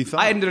 That's what you thought.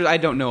 I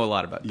don't know a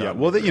lot about dog. Yeah,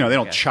 well, they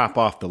don't chop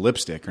off the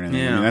lipstick or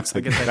anything. Yeah, I mean, that's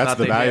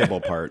the valuable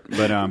part.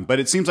 But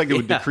it seems like it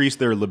would decrease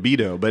their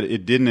libido, but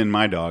it didn't in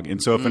my dog.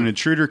 And so if an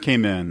intruder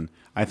came in,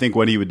 I think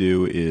what he would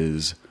do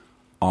is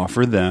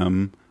offer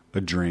them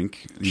a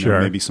drink,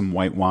 maybe some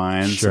white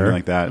wine, something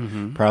like that.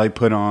 Mm-hmm. Probably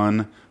put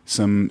on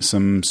some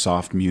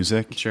soft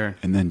music,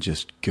 and then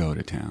just go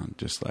to town.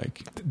 Just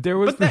like there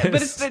was, but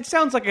it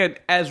sounds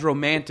like as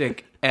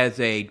romantic as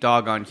a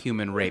dog on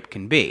human rape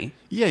can be.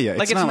 Yeah.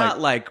 Like it's not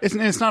like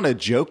it's not a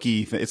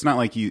jokey thing. It's not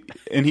like he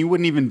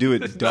wouldn't even do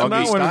it doggy style.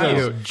 Not one of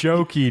those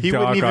jokey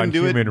dog on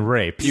human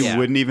rape. He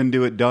wouldn't even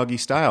do it doggy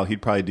style.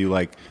 He'd probably do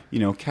like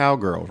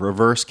cowgirl,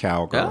 reverse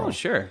cowgirl. Oh,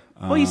 sure.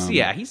 Well,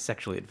 he's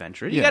sexually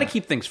adventurous. You got to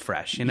keep things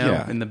fresh, in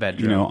the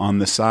bedroom. On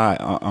the side,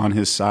 on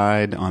his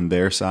side, on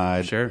their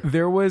side. Sure.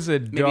 There was a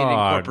dog. Maybe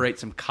incorporate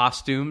some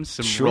costumes,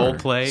 some role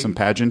play, some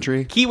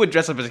pageantry. He would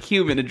dress up as a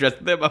human and dress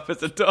them up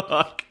as a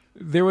dog.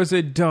 There was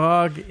a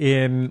dog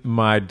in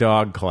my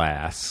dog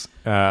class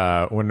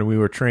when we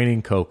were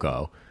training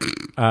Coco,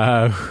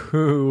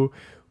 who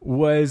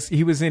was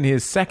in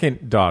his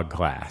second dog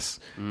class.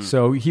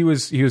 So he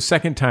was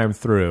second time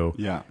through.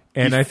 Yeah.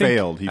 And he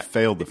failed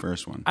the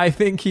first one. I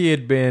think he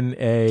had been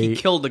He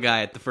killed the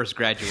guy at the first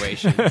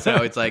graduation. So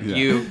it's like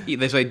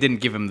that's why I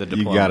didn't give him the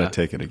diploma. You got to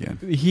take it again.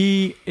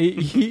 He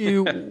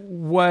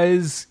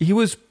was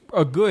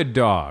a good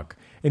dog.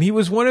 And he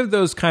was one of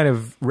those kind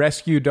of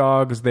rescue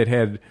dogs that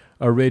had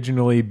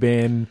originally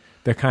been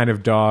the kind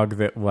of dog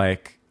that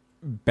like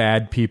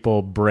bad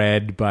people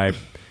bred by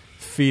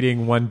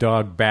feeding one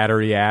dog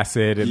battery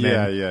acid and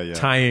then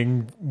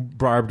tying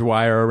barbed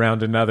wire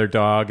around another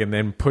dog and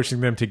then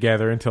pushing them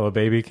together until a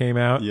baby came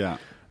out. Yeah.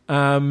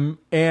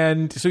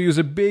 And so he was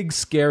a big,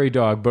 scary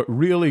dog, but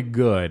really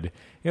good.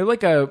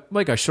 Like a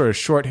sort of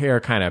short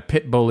hair kind of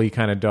pit bully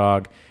kind of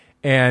dog.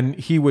 And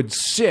he would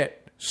sit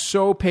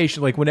so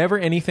patient, like whenever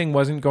anything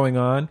wasn't going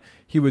on,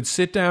 he would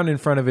sit down in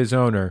front of his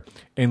owner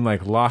and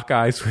like lock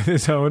eyes with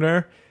his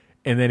owner,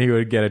 and then he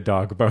would get a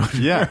dog bone.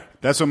 Yeah,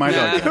 that's what my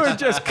dog does. It would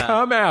just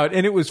come out,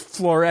 and it was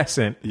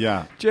fluorescent.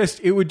 Yeah.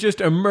 It would just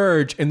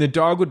emerge, and the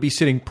dog would be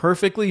sitting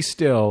perfectly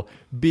still,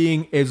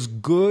 being as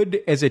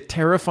good as a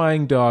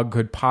terrifying dog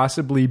could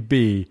possibly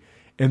be,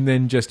 and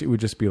then it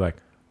would just be like,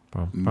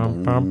 bum,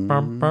 bum, bum,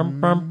 bum,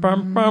 bum, bum,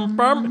 bum, bum,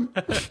 bum.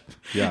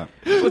 Yeah.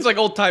 It's like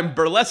old-time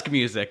burlesque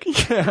music.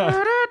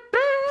 Yeah.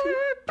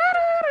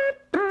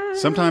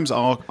 Sometimes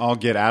I'll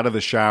get out of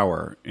the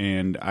shower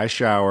and I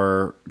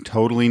shower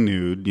totally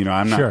nude.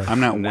 I'm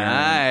not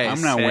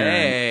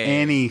wearing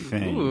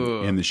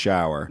anything in the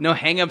shower. No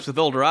hang-ups with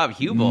old Rob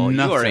Huebel.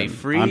 Nothing. You are a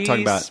free I'm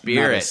talking about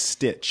spirit. Not a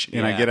stitch.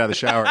 And I get out of the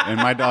shower and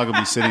my dog will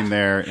be sitting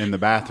there in the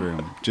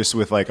bathroom just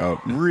with like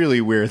a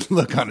really weird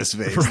look on his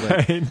face.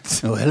 Right.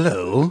 Like, oh,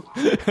 hello.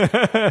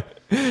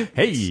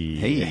 Hey.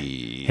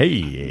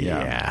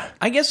 Yeah.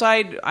 I guess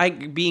I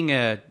being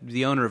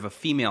the owner of a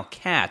female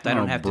cat, I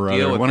don't have to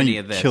deal with any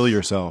of this. Kill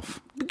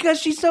yourself. Because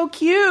she's so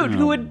cute.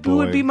 Who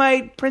would be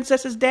my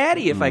princess's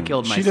daddy if I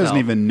killed myself? She doesn't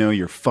even know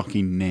your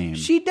fucking name.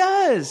 She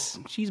does.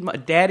 She's my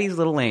daddy's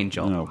little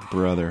angel. Oh,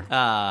 brother.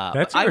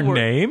 That's her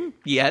name?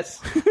 Yes.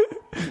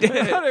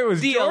 I thought it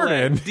was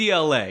Jordan.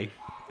 DLA.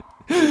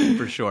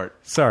 For short.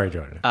 Sorry,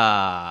 Jordan.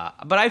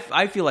 But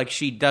I feel like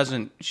she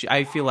doesn't.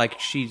 I feel like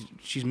she's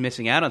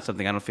missing out on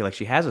something. I don't feel like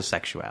she has a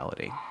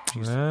sexuality.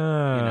 She's,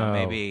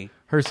 maybe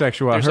her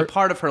sexuality. There's a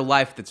part of her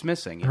life that's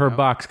missing. Her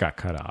box got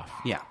cut off.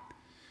 Yeah.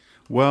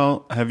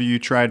 Well, have you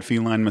tried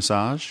feline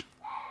massage?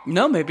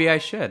 No, maybe I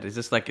should. Is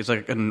this like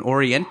an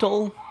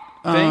Oriental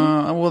thing?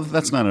 Well,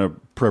 that's not an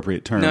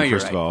appropriate term,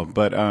 first of all.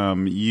 But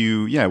what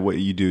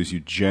you do is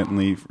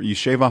you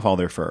shave off all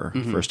their fur,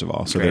 first of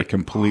all, so they're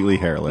completely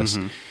hairless.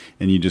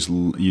 And you just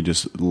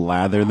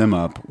lather them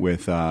up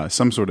with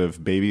some sort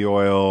of baby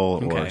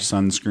oil or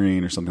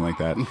sunscreen or something like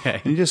that.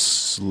 Okay. And you just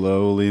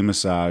slowly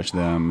massage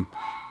them.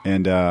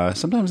 And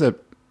sometimes that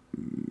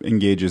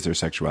engages their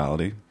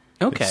sexuality.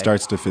 Okay. It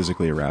starts to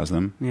physically arouse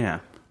them. Yeah.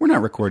 We're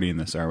not recording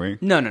this, are we?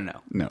 No.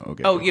 No,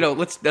 okay. Oh,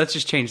 let's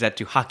just change that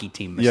to hockey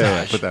team massage.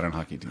 Yeah, put that on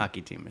hockey team.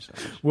 Hockey team massage.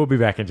 We'll be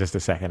back in just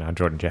a second on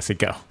Jordan Jesse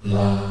Go.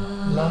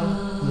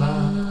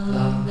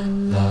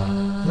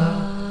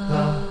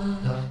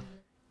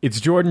 It's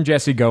Jordan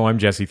Jesse Go. I'm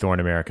Jesse Thorne,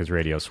 America's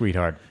radio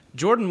sweetheart.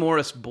 Jordan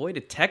Morris, boy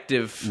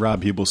detective.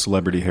 Rob Huebel,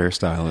 celebrity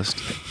hairstylist.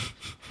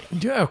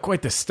 You have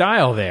quite the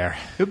style there.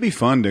 It would be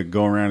fun to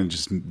go around and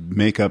just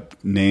make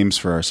up names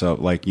for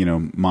ourselves, like,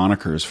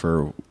 monikers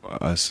for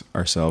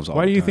ourselves all the time.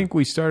 Why do you think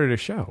we started a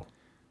show?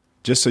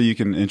 Just so you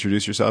can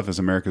introduce yourself as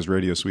America's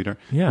radio sweetheart?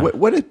 Yeah.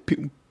 What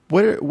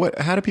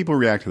How do people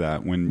react to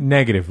that when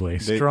Negatively,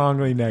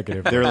 strongly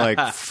negative. they're like,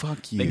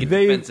 "Fuck you"? They get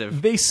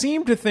defensive. They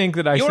seem to think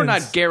that You're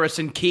not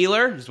Garrison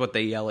Keeler, is what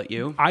they yell at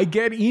you. I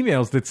get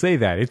emails that say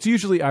that. It's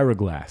usually Ira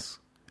Glass.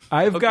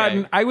 I've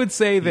gotten. I would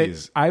say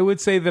that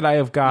I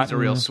have gotten. He's a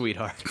real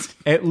sweetheart.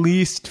 At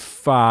least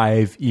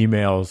 5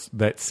 emails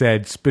that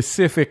said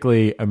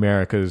specifically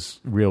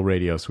America's real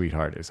radio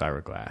sweetheart is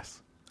Ira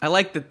Glass. I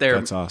like that they're.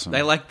 That's awesome.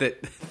 I like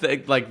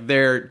that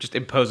they're just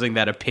imposing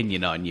that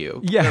opinion on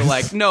you. Yes. They're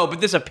like, no,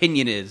 but this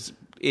opinion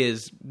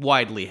is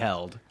widely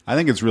held. I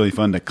think it's really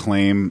fun to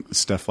claim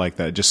stuff like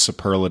that, just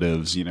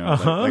superlatives. You know,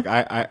 like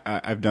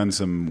I've done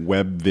some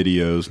web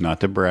videos,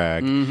 not to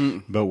brag,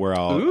 but where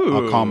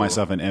I'll call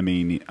myself an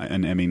Emmy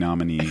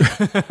nominee.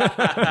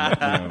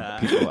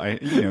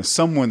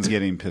 Someone's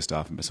getting pissed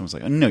off, but someone's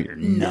like, oh, "No, you're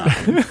not.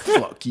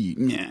 Fuck you."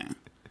 Nah.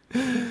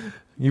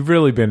 You've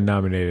really been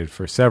nominated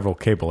for several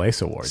Cable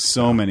Ace Awards.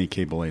 So many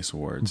Cable Ace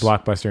Awards.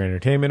 Blockbuster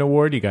Entertainment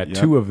Award. You got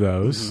 2 of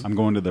those. I'm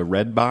going to the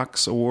Red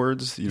Box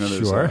Awards. You know,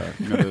 those, Sure.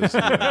 those,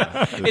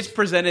 It's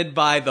presented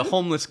by the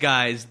homeless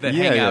guys that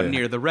hang out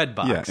near the Red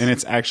Box. Yeah, and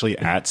it's actually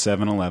at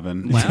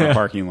 7-Eleven in the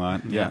parking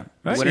lot. Yeah.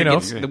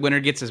 The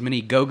winner gets as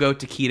many go-go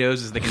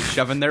taquitos as they can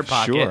shove in their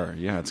pocket. Sure.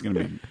 Yeah, it's going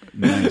to be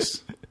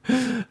nice.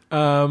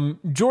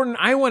 Jordan,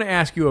 I want to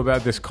ask you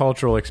about this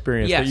cultural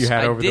experience that you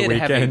had over the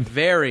weekend. Yes, I did have a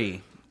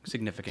very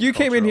significant. You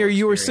came in here,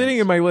 you were sitting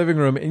in my living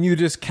room, and you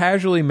just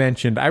casually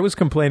mentioned, I was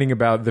complaining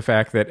about the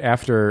fact that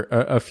after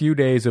a few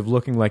days of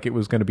looking like it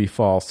was going to be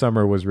fall,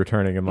 summer was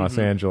returning in Los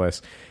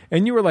Angeles.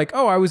 And you were like,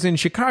 oh, I was in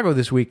Chicago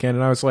this weekend.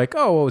 And I was like,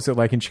 oh, what was it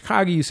like in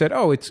Chicago? You said,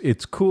 oh,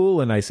 it's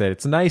cool. And I said,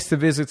 it's nice to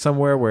visit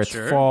somewhere where it's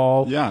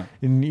fall. Yeah.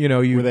 And,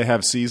 where they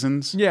have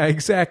seasons. Yeah,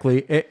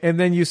 exactly. And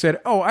then you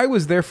said, oh, I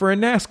was there for a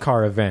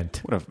NASCAR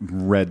event. What a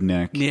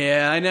redneck.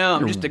 Yeah, I know.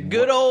 I'm just a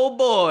good old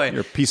boy.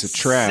 You're a piece of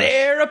trash.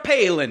 Sarah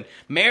Palin,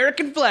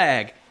 American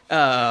flag.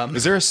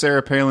 Is there a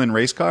Sarah Palin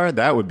race car?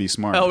 That would be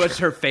smart. Oh, it's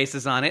her face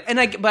is on it. And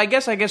I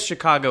guess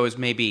Chicago is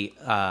maybe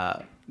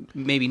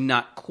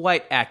not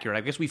quite accurate.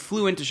 I guess we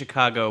flew into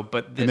Chicago,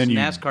 but this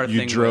NASCAR thing.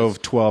 You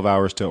drove 12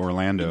 hours to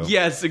Orlando.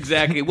 Yes,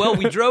 exactly. Well,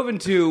 we drove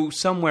into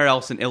somewhere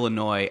else in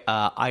Illinois.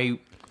 I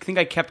think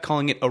I kept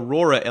calling it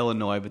Aurora,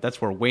 Illinois, but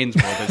that's where Wayne's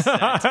World is set.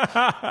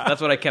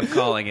 That's what I kept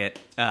calling it.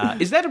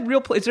 Is that a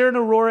real place? Is there an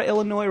Aurora,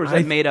 Illinois, or is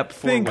that made up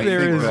for Wayne's World? I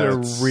think there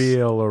is a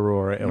real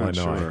Aurora,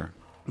 Illinois. Sure.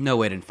 No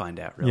way to find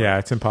out, really. Yeah,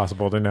 it's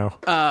impossible to know.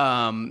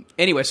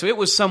 Anyway, so it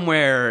was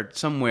somewhere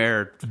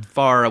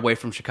far away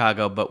from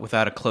Chicago, but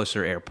without a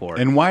closer airport.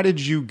 And why did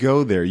you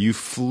go there? You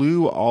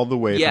flew all the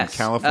way from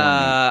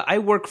California. I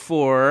work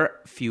for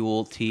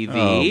Fuel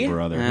TV. Oh,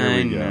 brother,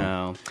 here we go.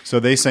 Know. So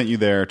they sent you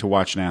there to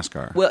watch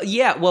NASCAR. Well,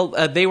 yeah. Well,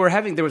 there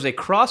was a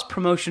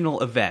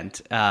cross-promotional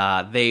event.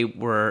 They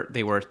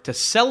were to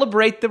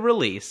celebrate the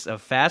release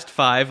of Fast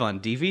 5 on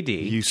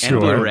DVD and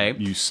Blu-ray.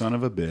 You son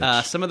of a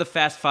bitch. Some of the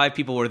Fast 5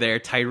 people were there.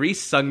 Tyrese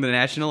sung the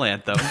national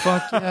anthem.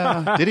 Fuck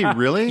yeah. Did he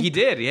really? He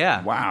did,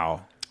 yeah.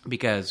 Wow.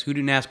 Because who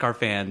do NASCAR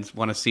fans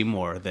want to see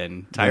more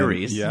than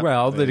Tyrese? Yeah,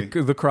 well, the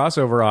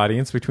crossover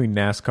audience between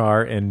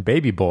NASCAR and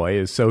Baby Boy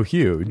is so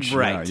huge.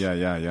 Right.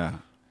 Yeah.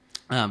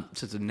 So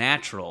it's a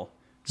natural.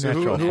 So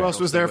who else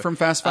was there from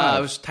Fast 5?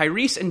 It was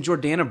Tyrese and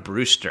Jordana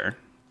Brewster.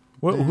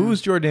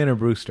 Who's Jordana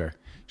Brewster?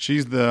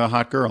 She's the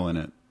hot girl in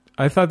it.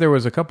 I thought there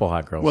was a couple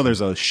hot girls. Well,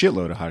 there's a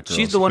shitload of hot girls.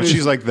 She's the one.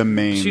 She's like the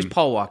main. She's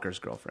Paul Walker's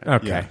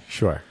girlfriend. Okay,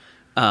 sure.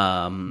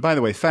 By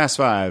the way, Fast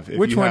 5.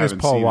 Which one is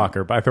Paul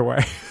Walker, by the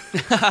way?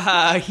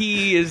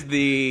 He is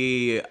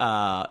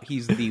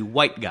he's the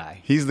white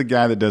guy. He's the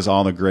guy that does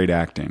all the great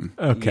acting.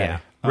 Okay, yeah.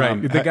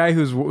 Right. The guy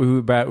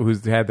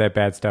who's had that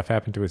bad stuff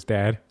happen to his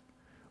dad,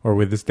 or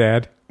with his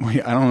dad.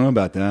 Wait, I don't know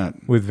about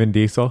that. With Vin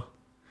Diesel.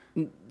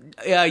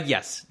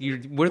 Yes,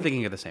 we're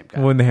thinking of the same guy.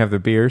 When they have the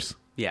beers.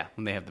 Yeah,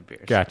 when they have the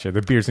beers. Gotcha.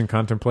 The beers in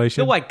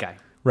contemplation. The white guy.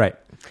 Right.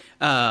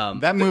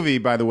 That movie,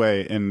 by the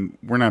way, and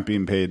we're not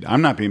being paid.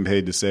 I'm not being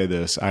paid to say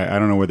this. I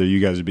don't know whether you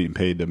guys are being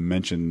paid to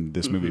mention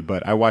this movie,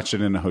 but I watched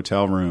it in a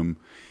hotel room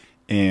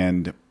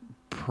and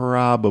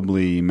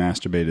probably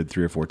masturbated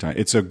 3 or 4 times.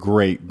 It's a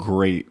great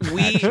we've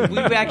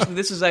actually,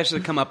 this has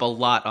actually come up a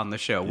lot on the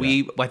show.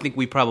 Yeah. I think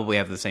we probably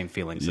have the same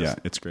feelings. Yeah,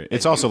 it's great.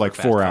 It's also like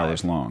 4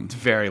 hours long. It's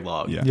very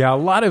long. Yeah. A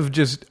lot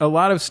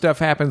of stuff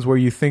happens where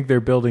you think they're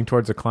building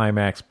towards a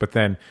climax, but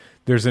then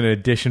there's an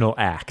additional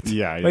act.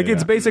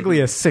 It's basically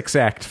a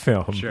 6-act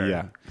film. Sure.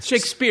 Yeah.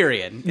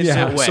 Shakespearean in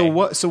that way. So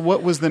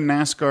what was the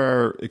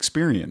NASCAR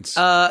experience?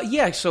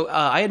 So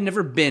I had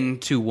never been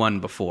to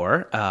one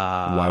before.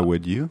 Why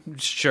would you?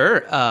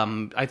 Sure.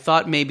 I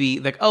thought maybe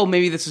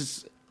maybe this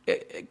is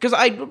because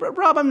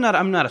Rob, I'm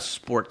not a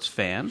sports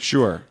fan.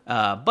 Sure.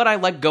 But I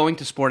like going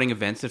to sporting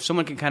events. If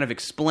someone can kind of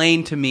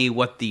explain to me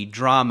what the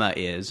drama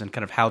is and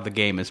kind of how the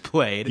game is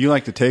played. You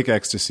like to take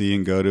ecstasy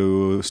and go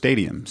to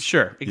stadiums.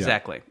 Sure,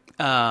 exactly.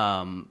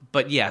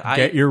 But yeah,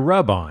 Get your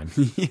rub on.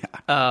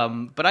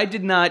 but I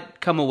did not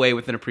come away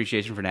with an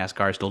appreciation for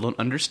NASCAR. I still don't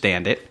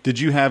understand it. Did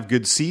you have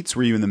good seats?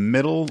 Were you in the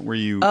middle? Were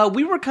you?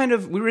 We were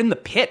in the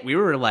pit. We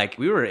were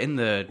in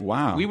the.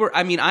 Wow.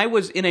 I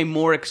was in a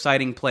more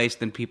exciting place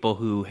than people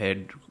who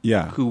had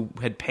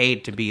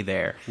paid to be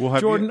there. Well,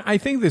 Jordan, I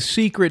think the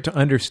secret to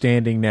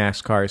understanding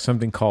NASCAR is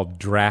something called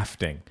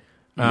drafting.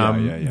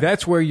 Yeah.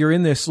 That's where you're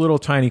in this little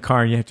tiny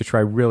car and you have to try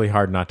really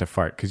hard not to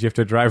fart because you have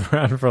to drive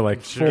around for like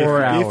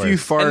 4 hours. If you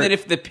fart, And then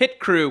if the pit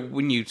crew,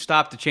 when you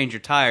stop to change your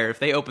tire, if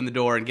they open the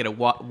door and get a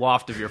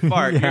waft of your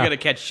fart, you're going to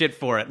catch shit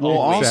for it. well,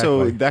 always.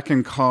 also Exactly. that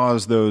can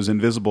cause those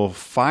invisible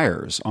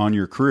fires on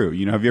your crew.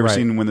 You know, have you ever Right.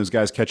 seen when those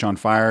guys catch on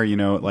fire? You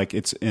know, like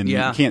it's and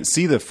Yeah. you can't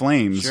see the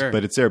flames, Sure.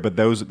 but it's there. But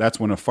that's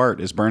when a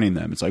fart is burning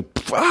them. It's like,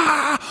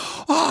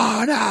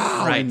 oh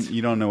no, Right. And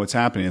you don't know what's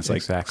happening. It's like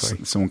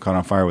Exactly. someone caught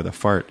on fire with a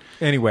fart.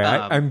 Anyway,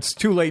 it's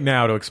too late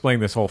now to explain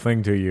this whole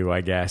thing to you,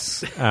 I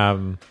guess.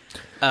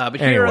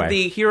 But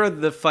Anyway. here are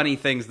the funny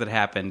things that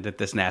happened at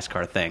this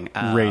NASCAR thing.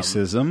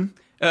 Racism.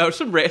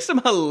 Some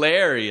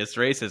hilarious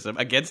racism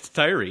against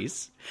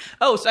Tyrese.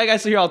 Oh, so I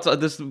guess here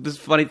this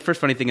first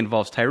funny thing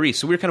involves Tyrese.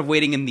 So we were kind of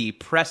waiting in the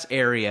press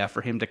area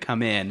for him to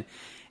come in,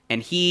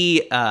 and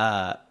he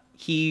kind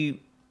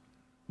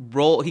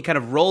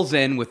of rolls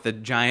in with the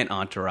giant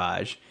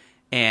entourage.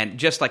 And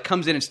just like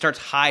comes in and starts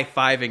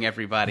high-fiving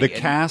everybody. The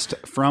cast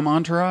from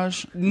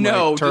Entourage?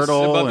 No, Like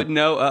Turtle?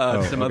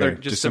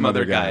 just some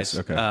other guys.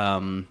 Okay.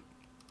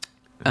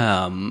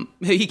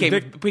 He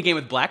came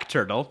with Black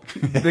Turtle.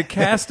 The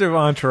cast of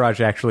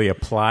Entourage actually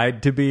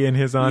applied to be in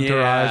his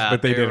entourage, Yeah,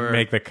 but they didn't were-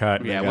 make the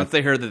cut. Yeah, once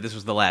they heard that this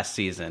was the last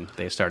season,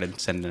 they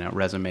started sending out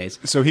resumes.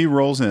 So he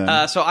rolls in.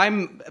 So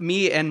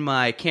me and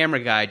my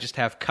camera guy just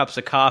have cups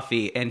of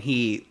coffee, and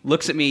he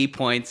looks at me,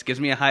 points, gives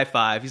me a high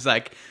five. He's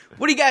like,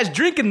 "What are you guys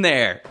drinking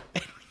there?"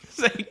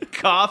 He's like,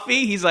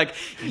 "Coffee?" He's like,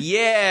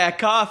 "Yeah,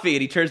 coffee."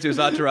 And he turns to his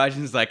entourage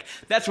and he's like,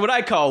 "That's what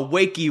I call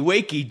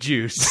wakey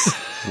juice."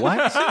 What?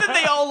 And then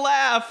they all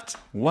laughed.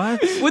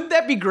 What? Wouldn't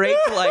that be great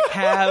to like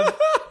have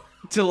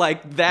to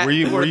like that?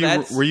 Were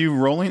that's- you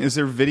rolling? Is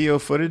there video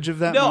footage of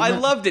that? No, I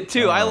moment? loved it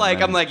too. Oh,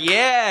 I'm like,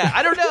 yeah.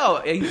 I don't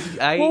know.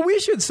 Well, we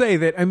should say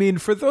that, I mean,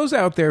 for those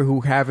out there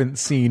who haven't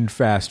seen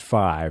Fast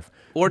Five,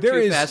 or there Too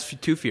is-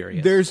 Fast, Too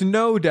Furious. There's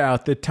no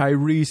doubt that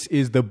Tyrese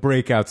is the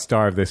breakout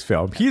star of this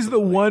film. He's the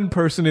one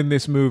person in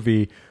this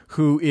movie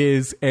who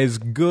is as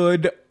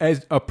good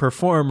as a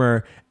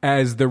performer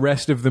as the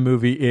rest of the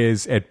movie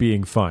is at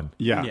being fun.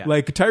 Yeah. Yeah.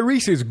 Like,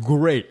 Tyrese is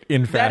great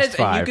in That Fast is,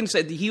 Five. you can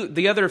say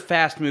the other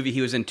Fast movie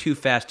he was in, Too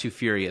Fast, Too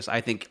Furious. I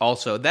think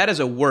also that is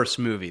a worse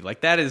movie. Like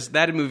that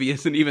movie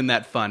isn't even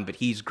that fun, but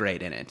he's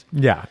great in it.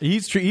 Yeah,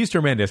 he's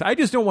tremendous. I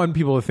just don't want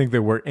people to think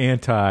that we're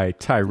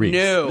anti-Tyrese.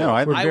 No,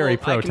 we're very I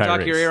pro can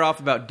talk your Tyrese. ear off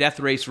about Death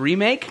Race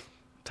remake.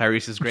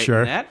 Tyrese is great Sure.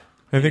 in that.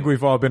 I think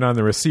we've all been on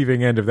the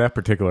receiving end of that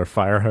particular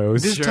fire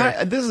hose. This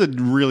is a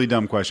really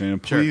dumb question,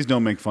 and please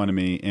don't make fun of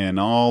me. And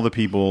all the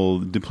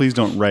people, please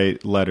don't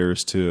write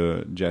letters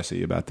to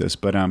Jesse about this.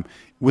 But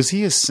was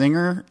he a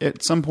singer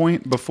at some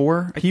point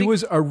before? He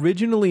was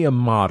originally a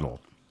model.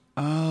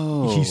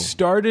 Oh, He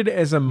started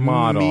as a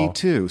model. Me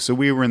too. So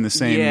we were in the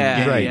same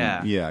Yeah, game.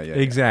 yeah. yeah.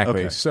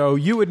 Exactly. Okay. So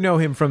you would know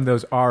him from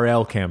those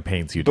RL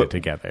campaigns you did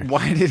together.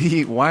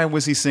 Why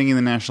was he singing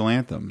the national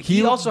anthem?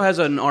 He also has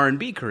an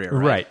R&B career,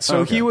 right? Right. So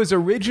Okay. he was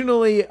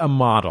originally a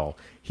model.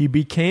 He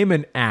became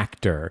an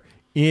actor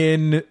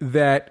in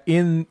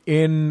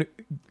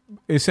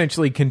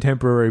essentially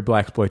contemporary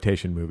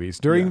blaxploitation movies.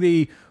 During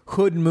the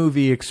hood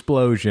movie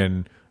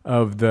explosion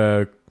of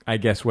the, I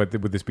guess, what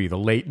would this be? The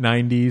late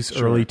 90s,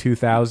 early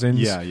 2000s?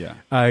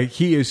 Yeah.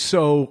 He is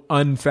so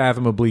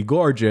unfathomably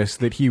gorgeous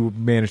that he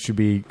managed to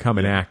become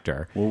an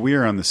actor. Well, we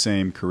are on the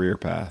same career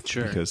path.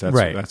 Sure. Because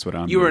Right. that's what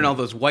I'm You were in doing. all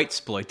those white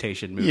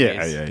exploitation movies.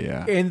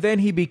 Yeah. And then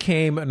he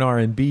became an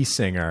R&B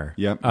singer.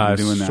 Yep, I'm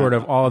doing that. Sort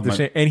of all of the My-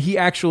 same. And he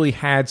actually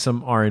had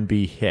some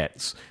R&B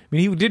hits. I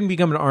mean, he didn't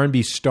become an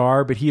R&B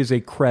star, but he is a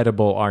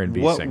credible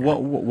R&B singer.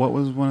 What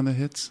was one of the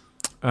hits?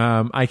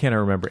 I cannot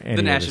remember any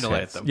The of his national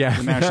hits. anthem. Yeah,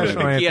 The national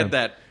anthem. He had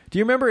that. Do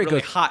you remember it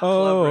really goes, hot club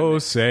 "Oh,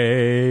 remix."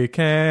 say,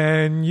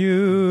 can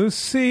you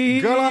see?"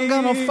 Girl, I'm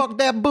gonna fuck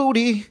that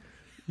booty.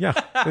 Yeah,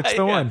 it's the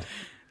Yeah. one.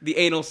 The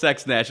anal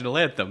sex national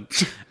anthem.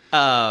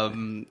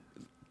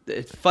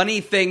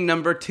 Funny thing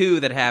number 2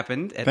 that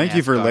happened at Thank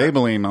you for NASCAR.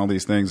 labeling all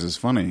these things as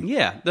funny.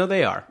 Yeah, no,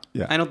 they are.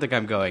 Yeah. I don't think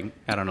I'm going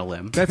out on a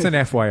limb. That's an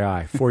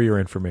FYI for your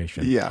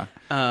information. Yeah.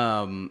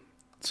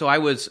 So I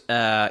was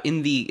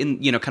in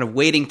kind of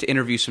waiting to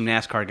interview some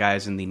NASCAR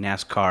guys in the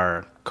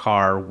NASCAR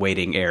car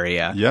waiting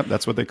area. Yep,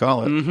 that's what they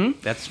call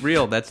it. That's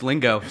real. That's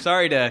lingo.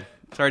 Sorry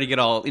to get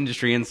all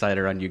industry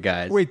insider on you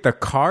guys. Wait, the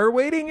car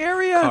waiting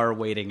area? Car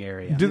waiting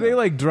area. Do they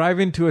like drive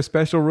into a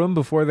special room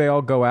before they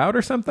all go out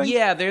or something?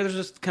 Yeah, there's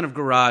this kind of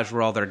garage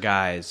where all their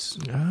guys,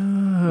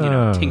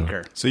 Oh.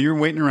 tinker. So you're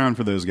waiting around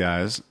for those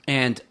guys.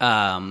 And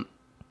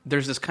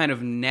there's this kind of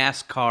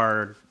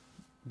NASCAR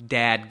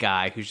dad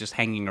guy who's just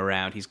hanging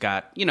around. He's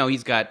got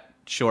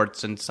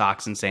shorts and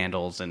socks and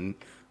sandals and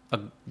a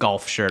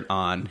golf shirt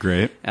on.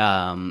 Great.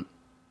 And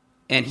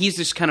And he's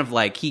just kind of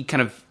like,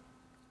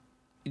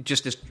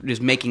 just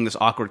is making this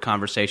awkward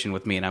conversation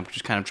with me, and I'm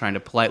just kind of trying to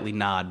politely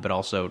nod, but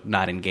also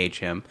not engage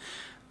him.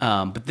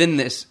 But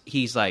then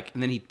he's like,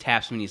 and then he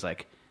taps me, and he's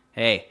like,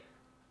 "Hey,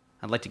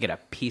 I'd like to get a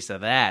piece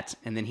of that."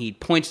 And then he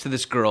points to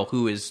this girl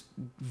who is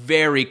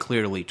very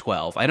clearly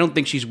 12. I don't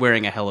think she's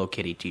wearing a Hello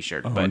Kitty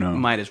t-shirt, but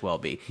might as well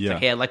be. He's like,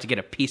 "Hey, I'd like to get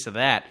a piece of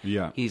that."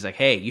 Yeah. He's like,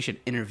 "Hey, you should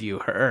interview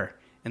her."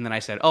 And then I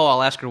said, "Oh,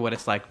 I'll ask her what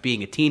it's like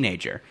being a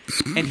teenager."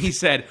 And he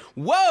said,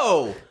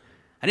 "Whoa!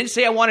 I didn't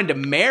say I wanted to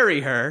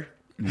marry her."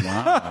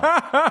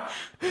 Wow.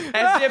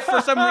 As if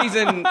for some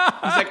reason he's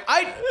like,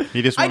 I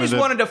just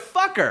wanted to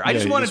fuck her. I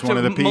just wanted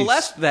to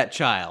molest that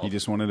child. He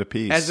just wanted a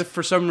piece. As if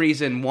for some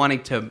reason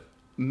wanting to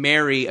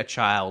marry a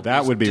child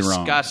that would be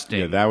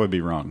disgusting. Wrong. Yeah, that would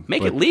be wrong.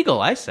 Make it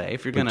legal, I say,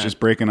 if you're going to... Just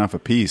breaking off a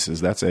piece,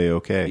 that's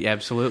A-okay. Yeah,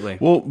 absolutely.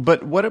 Well,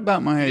 but what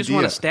about my idea? You just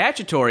want to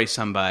statutory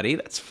somebody,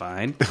 that's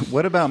fine.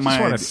 What about my...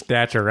 Just want to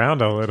statch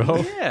around a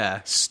little.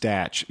 Yeah.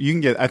 Statch.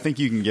 I think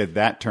you can get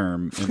that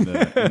term in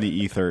the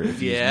ether if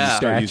you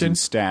start using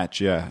statch.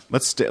 Yeah.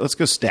 Let's go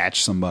statch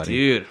somebody.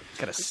 Dude,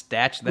 gotta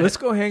statch that. Let's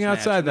go hang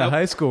outside the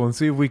high school and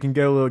see if we can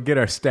get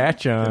our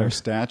statch on. Get our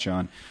statch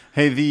on.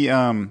 Hey,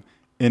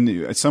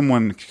 and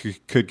someone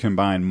could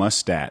combine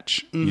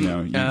mustache,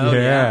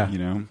 yeah.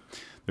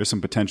 There's some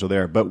potential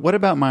there. But what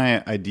about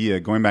my idea,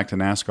 going back to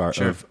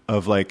NASCAR,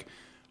 of like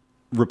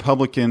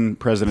Republican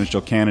presidential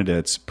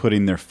candidates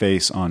putting their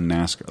face on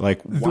NASCAR?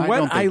 Like, why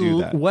don't they do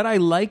that? What I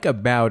like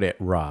about it,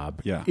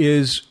 Rob, Yeah.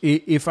 is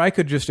if I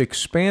could just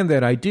expand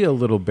that idea a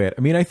little bit.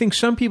 I mean, I think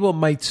some people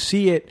might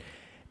see it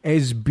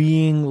as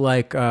being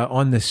like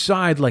on the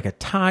side, like a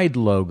Tide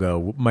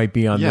logo might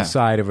be on the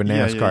side of a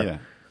NASCAR. Yeah.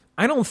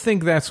 I don't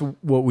think that's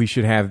what we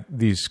should have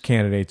these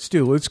candidates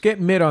do. Let's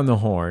get Mitt on the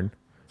horn,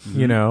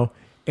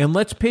 and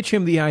let's pitch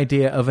him the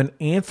idea of an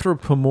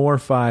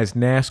anthropomorphized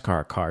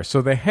NASCAR car.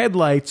 So the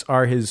headlights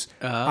are his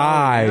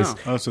eyes,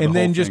 so and the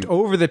then whole just thing.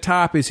 over the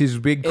top is his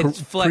big,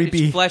 it's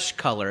creepy, it's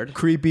flesh-colored.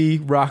 creepy,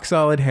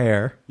 rock-solid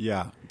hair.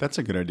 Yeah, that's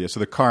a good idea.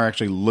 So the car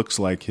actually looks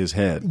like his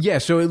head. Yeah,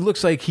 so it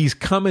looks like he's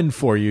coming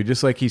for you,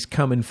 just like he's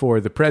coming for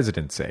the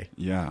presidency.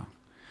 Yeah.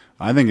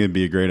 I think it'd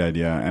be a great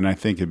idea, and I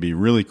think it'd be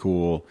really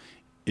cool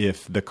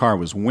if the car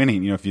was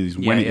winning. If he's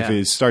winning, if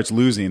he starts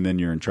losing, then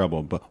you're in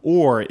trouble.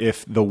 Or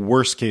if the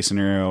worst case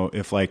scenario,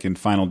 if like in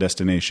Final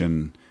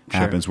Destination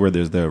happens, where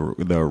there's the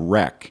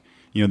wreck.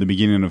 The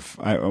beginning of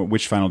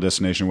which Final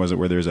Destination was it?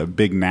 Where there's a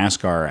big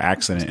NASCAR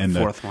accident and the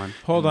fourth one.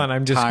 Hold on,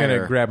 I'm just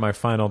going to grab my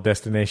Final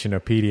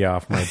Destination-opedia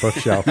off my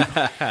bookshelf.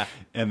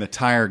 And the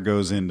tire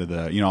goes into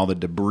all the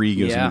debris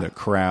goes into the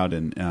crowd,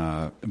 and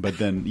but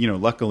then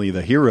luckily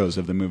the heroes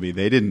of the movie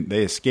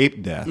they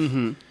escaped death.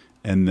 Mm-hmm.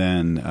 And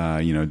then,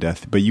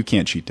 death. But you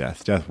can't cheat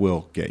death. Death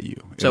will get you.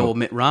 So will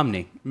Mitt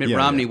Romney. Mitt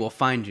Romney will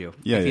find you.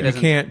 Yeah, You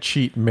can't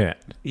cheat Mitt.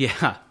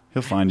 Yeah.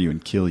 He'll find you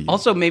and kill you.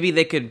 Also, maybe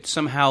they could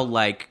somehow,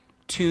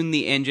 tune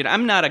the engine.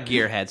 I'm not a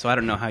gearhead, so I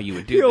don't know how you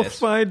would do He'll this.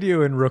 find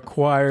you and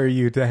require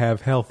you to have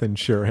health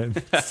insurance.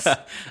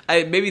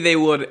 Maybe they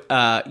would,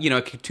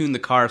 tune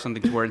the car or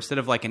something to where instead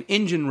of, an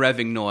engine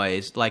revving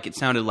noise, it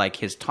sounded like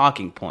his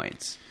talking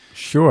points.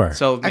 Sure.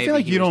 So I feel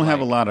like you don't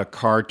have a lot of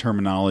car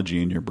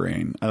terminology in your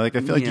brain. I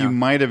feel like you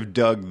might have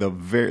dug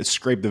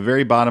scraped the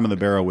very bottom of the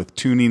barrel with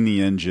tuning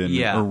the engine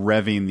or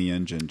revving the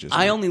engine.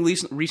 I only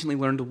recently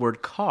learned the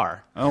word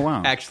car. Oh,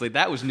 wow. Actually,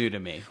 that was new to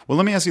me. Well,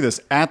 let me ask you this.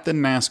 At the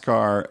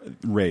NASCAR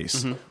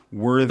race,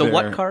 were there... The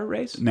what car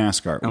race?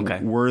 NASCAR.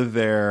 Okay. Were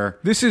there...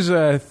 This is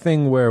a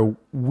thing where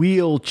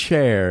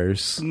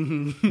wheelchairs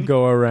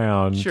go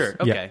around. Sure,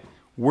 okay. Yeah.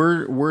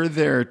 Were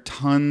there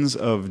tons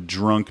of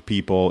drunk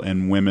people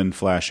and women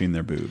flashing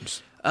their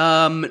boobs?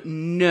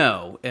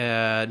 No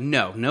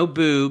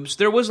boobs.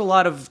 There was a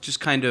lot of just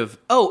kind of.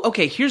 Oh,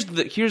 okay. Here's in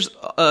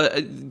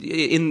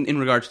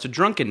regards to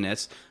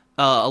drunkenness,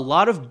 a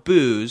lot of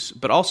booze,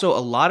 but also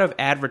a lot of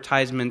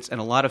advertisements and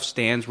a lot of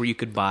stands where you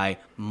could buy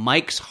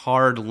Mike's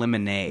Hard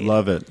Lemonade.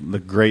 Love it.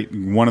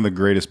 One of the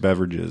greatest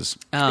beverages.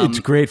 It's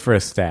great for a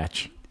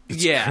statch.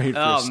 It's great for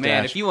a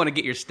man, if you want to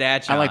get your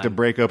statch on. I like to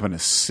break open a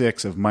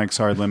 6 of Mike's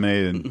Hard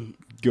Lemonade and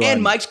go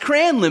and Mike's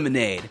Cran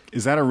Lemonade.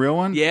 Is that a real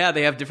one? Yeah,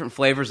 they have different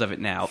flavors of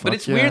it now. But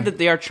it's weird that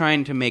they are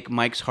trying to make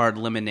Mike's Hard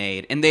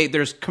Lemonade. And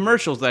there's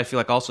commercials that I feel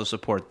like also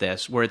support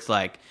this, where it's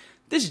like,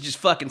 this is just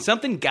fucking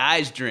something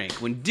guys drink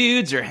when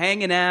dudes are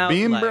hanging out.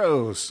 Being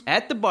bros.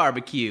 At the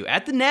barbecue,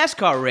 at the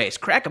NASCAR race,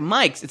 crack a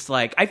Mike's. It's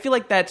like, I feel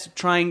like that's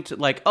trying to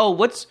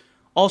what's...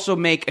 Also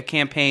make a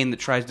campaign that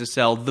tries to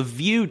sell The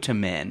View to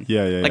men.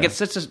 Yeah. It's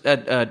such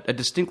a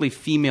distinctly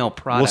female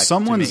product.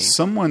 Well,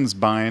 someone's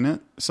buying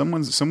it.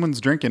 Someone's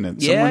drinking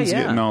it. Someone's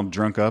getting all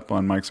drunk up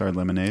on Mike's Hard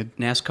Lemonade.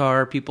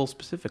 NASCAR people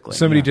specifically.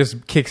 Somebody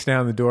just kicks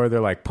down the door. They're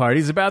like,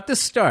 "Party's about to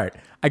start.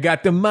 I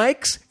got the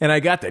mics and I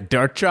got the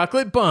dark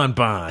chocolate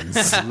bonbons.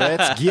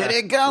 Let's get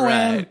it going."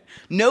 Right.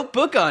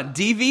 Notebook on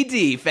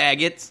DVD,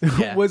 faggots.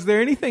 Yeah. Was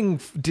there anything?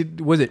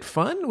 Was it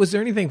fun? Was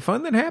there anything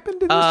fun that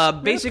happened in this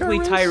basically,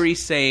 NASCAR race? Tyrese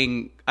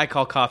saying I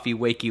call coffee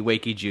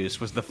wakey juice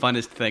was the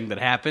funnest thing that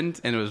happened,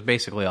 and it was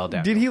basically all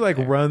down. Did he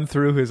run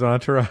through his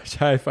entourage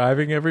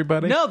high-fiving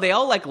everybody? No, they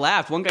all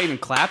laughed. One guy even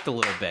clapped a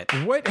little bit.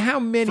 What? How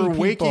many For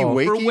people?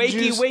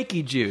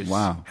 Wakey juice.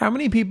 Wow. How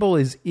many people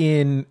is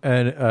in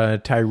a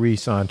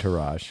Tyrese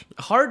entourage?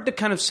 Hard to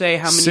kind of say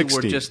how many 60.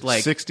 were just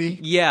like 60?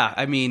 Yeah,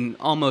 I mean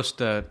almost.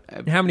 How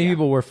many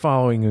people were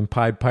following him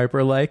Pied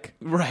Piper like?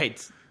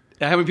 Right.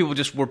 How many people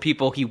just were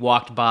people he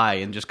walked by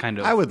and just kind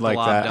of I would like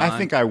that. globbed on? I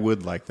think I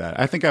would like that.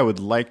 I think I would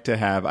like to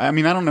have. I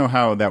mean, I don't know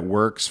how that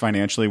works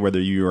financially, whether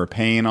you are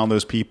paying all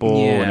those people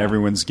Yeah. and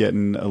everyone's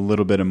getting a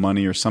little bit of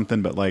money or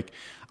something, but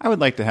I would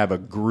like to have a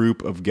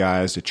group of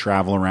guys to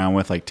travel around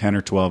with, 10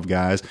 or 12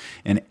 guys,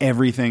 and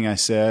everything I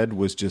said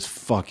was just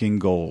fucking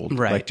gold.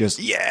 Right.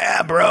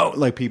 Yeah, bro.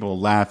 People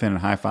laughing and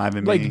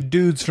high-fiving me.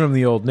 Dudes from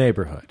the old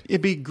neighborhood.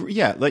 It'd be,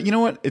 you know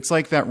what? It's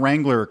like that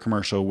Wrangler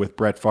commercial with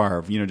Brett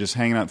Favre, just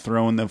hanging out,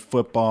 throwing the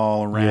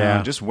football around,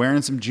 Yeah. just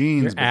wearing some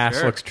jeans. Your but ass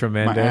sure. looks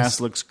tremendous. My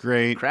ass looks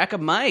great. crack of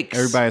mics.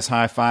 Everybody's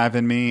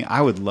high-fiving me. I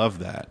would love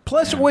that.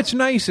 Plus, what's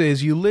nice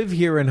is you live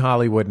here in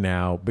Hollywood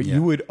now, but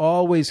you would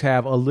always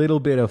have a little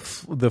bit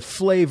of the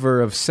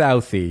flavor of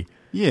Southie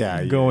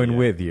going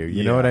with you.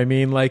 You know what I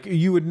mean?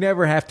 You would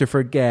never have to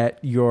forget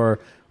your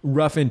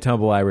rough and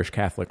tumble Irish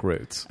Catholic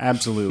roots.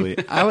 Absolutely.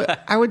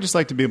 I would just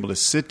like to be able to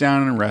sit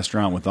down in a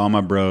restaurant with all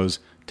my bros,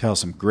 tell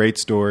some great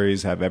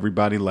stories, have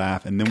everybody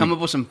laugh, and then Come up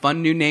with some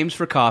fun new names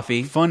for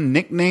coffee. fun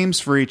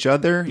nicknames for each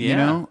other.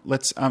 Yeah.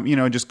 Let's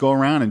just go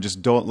around and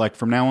just do it.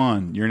 From now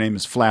on, your name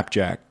is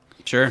Flapjack.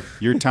 Sure.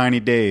 You're Tiny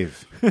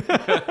Dave.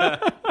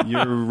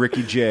 You're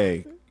Ricky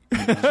J.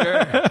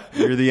 Sure.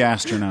 You're the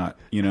astronaut.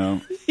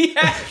 The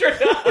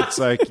astronaut.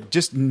 It's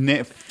just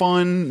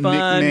fun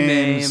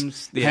nicknames,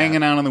 names. Yeah.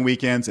 hanging out on the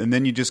weekends, and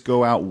then you just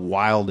go out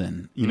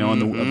wilding.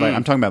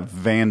 I'm talking about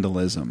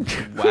vandalism.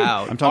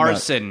 Wow. I'm talking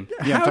Arson.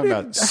 I'm talking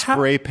about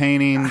spray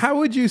painting. How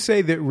would you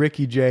say that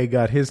Ricky Jay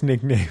got his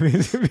nickname?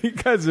 Is it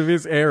because of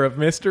his air of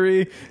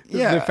mystery?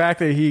 Yeah. The fact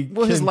that he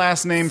Well, his can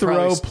last name throw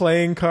probably-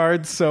 playing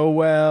cards so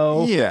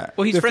well. Yeah.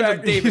 Well, he's The friends fact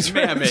with David he's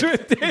friends Mamet.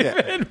 with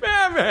David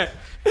Mamet.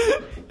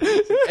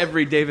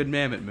 Every David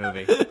Mamet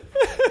movie.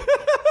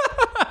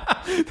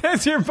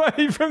 That's your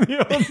buddy from the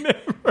old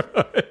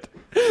neighborhood.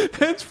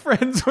 That's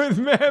friends with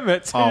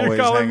Mamet. So you Always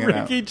call him hanging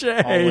Ricky out.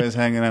 Jay. Always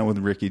hanging out with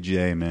Ricky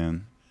J,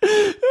 man.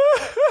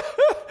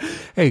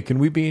 Hey, can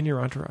we be in your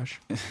entourage?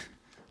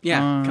 Yeah.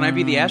 Can I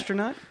be the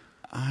astronaut?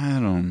 I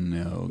don't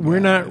know. We're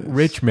not guys.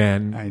 rich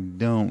men. I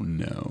don't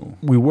know.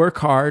 We work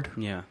hard.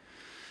 Yeah.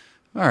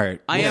 All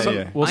right. I am-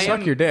 Yeah. We'll I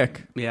suck am- your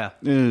dick. Yeah.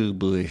 Oh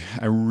boy.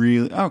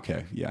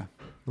 Okay. Yeah.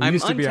 We I'm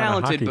used to be on a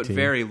untalented hockey but team.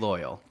 very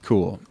loyal.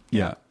 Cool.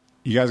 Yeah.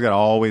 You guys got to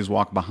always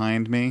walk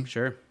behind me.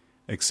 Sure.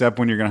 Except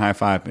when you're going to high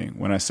five me.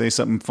 When I say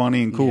something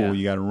funny and cool, Yeah.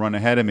 you got to run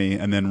ahead of me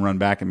and then run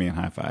back at me and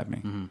high five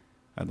me.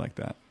 I'd like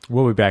that.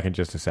 We'll be back in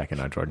just a second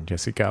on Jordan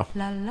Jesse Go.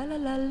 La la la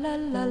la la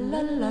la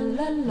la la la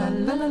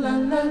la la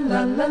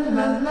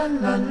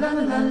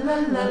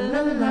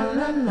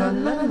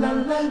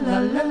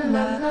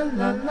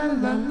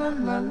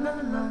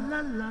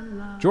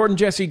la. Jordan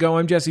Jesse Go.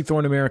 I'm Jesse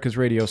Thorne, America's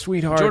radio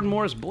sweetheart. Jordan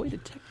Moore's boy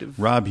detective.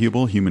 Rob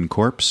Huebel, Human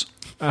Corpse.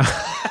 Yep.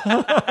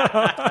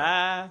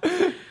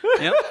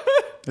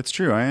 That's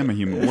true. I am a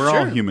human. We're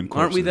all human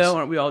corpses. Aren't we though?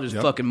 Aren't we all just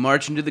fucking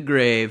marching to the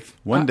grave?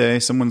 One day,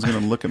 someone's going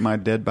to look at my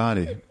dead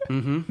body,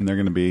 and they're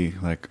going to be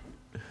like,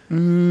 I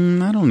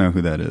don't know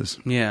who that is.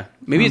 Yeah.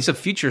 Maybe it's a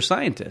future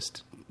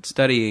scientist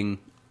studying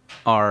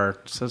our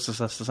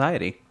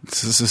society.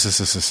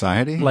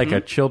 Society? Like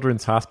a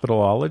children's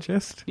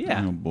hospitalologist?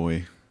 Yeah. Oh,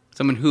 boy.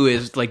 Someone who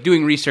is like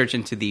doing research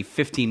into the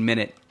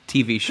 15-minute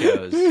TV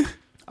shows.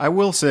 I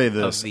will say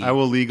this. Of the I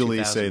will legally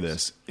 2000s. say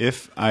this.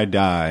 If I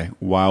die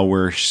while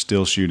we're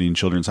still shooting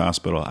Children's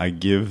Hospital, I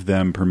give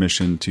them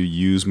permission to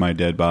use my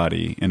dead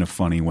body in a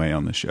funny way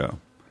on the show.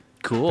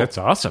 Cool. That's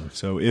awesome.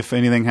 So if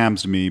anything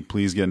happens to me,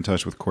 please get in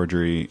touch with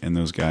Cordry and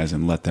those guys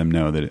and let them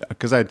know that.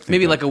 Because I think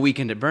Maybe that- like a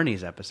Weekend at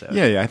Bernie's episode.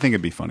 Yeah, I think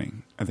it'd be funny.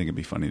 I think it'd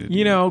be funny to do.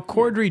 You know,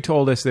 Cordry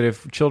told us that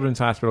if Children's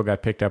Hospital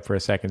got picked up for a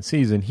second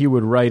season, he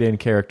would write in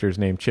characters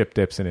named Chip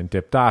Dipson and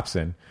Dip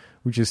Dobson,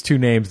 which is two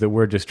names that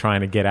we're just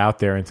trying to get out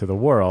there into the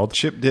world.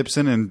 Chip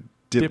Dipson and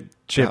Dip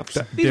Chops.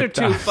 These are Dip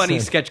two Dobson. funny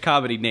sketch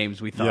comedy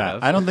names we thought Yeah,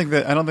 of. I don't think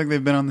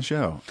they've been on the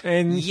show.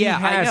 And Yeah,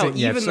 he I know. hasn't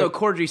yet, Even so- though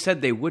Cordry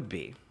said they would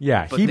be.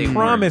 Yeah, But he they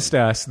promised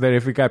us that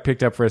if we got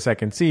picked up for a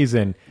second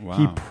season, Wow.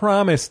 he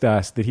promised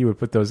us that he would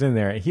put those in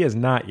there. He has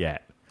not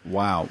yet.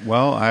 Wow.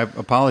 Well, I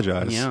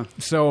apologize. Yeah.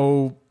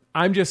 So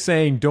I'm just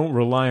saying, don't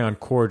rely on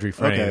Cordry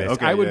for any of Okay, this.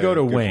 okay, I would yeah, go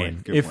to good Wayne.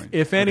 point, good if point.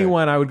 if Okay.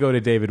 anyone, I would go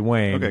to David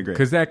Wayne. Okay, great.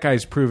 Because that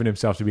guy's proven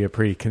himself to be a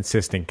pretty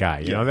consistent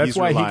guy. You Yeah, know, that's he's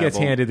why he gets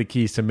reliable. handed the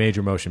keys to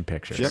major motion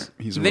pictures. Yep.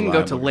 He's Then go to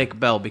reliable. Lake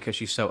Bell because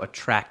she's so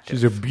attractive.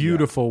 She's a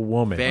beautiful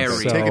woman. Very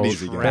so Take it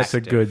easy, guys. That's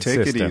a good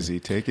Take system. it easy.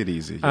 Take it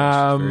easy.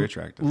 Yes, very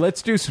attractive.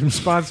 Let's do some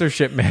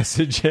sponsorship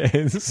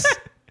messages.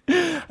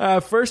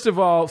 First of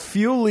all,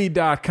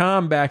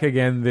 Fuelly.com back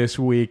again this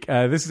week.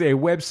 This is a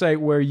website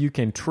where you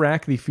can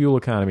track the fuel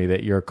economy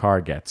that your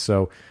car gets.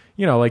 So,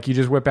 like you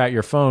just whip out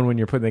your phone when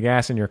you're putting the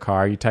gas in your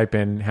car. You type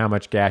in how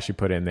much gas you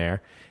put in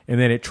there, and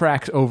then it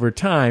tracks over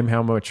time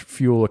how much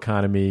fuel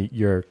economy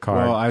your car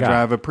Well, I got.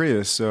 drive a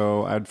Prius,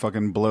 so I'd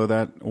fucking blow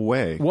that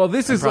away. Well,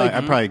 this is like...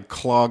 I'd probably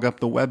clog up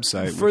the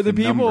website For with the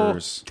people,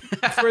 numbers.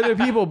 for the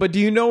people, but do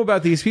you know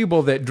about these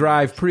people that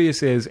drive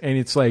Priuses and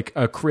it's like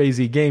a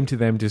crazy game to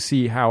them to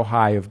see how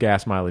high of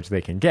gas mileage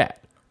they can get?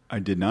 I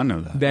did not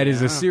know that. That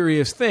is a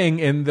serious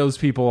thing, and those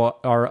people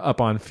are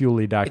up on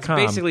Fuely.com. It's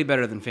basically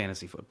better than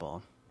fantasy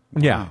football.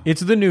 Yeah,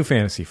 it's the new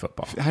fantasy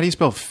football. How do you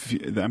spell?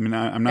 I mean,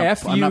 I'm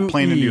not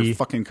playing into your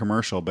fucking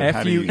commercial, but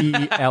how do you?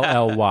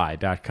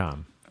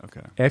 FUELLY.com.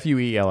 Okay.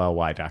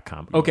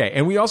 FUELLY.com. Okay,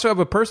 and we also have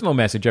a personal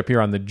message up here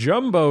on the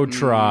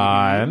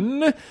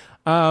Jumbotron.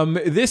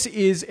 This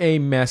is a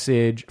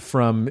message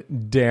from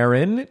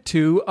Darren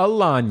to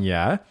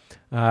Alanya.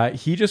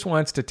 He just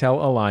wants to tell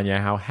Alanya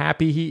how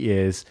happy he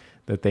is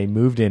that they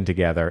moved in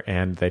together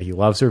and that he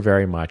loves her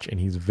very much, and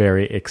he's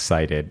very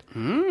excited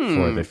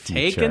for the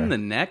future. Taking the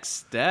next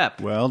step.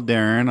 Well,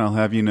 Darren, I'll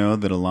have you know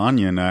that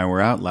Alanya and I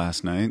were out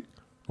last night.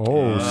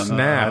 Oh,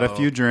 snap. Had a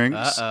few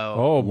drinks. Uh-oh.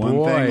 Oh, One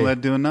boy. thing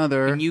led to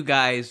another. And you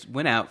guys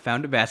went out,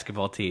 found a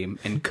basketball team,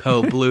 and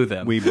co-blew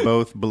them. We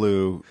both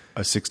blew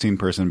a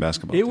 16-person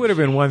basketball It team. would have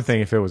been one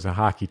thing if it was a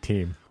hockey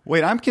team.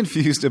 Wait, I'm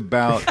confused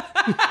about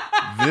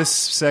this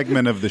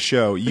segment of the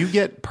show. You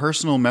get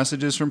personal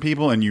messages from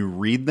people and you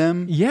read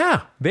them?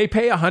 Yeah, they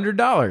pay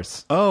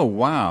 $100. Oh,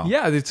 wow.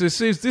 Yeah, this is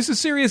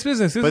serious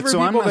business. This is But for so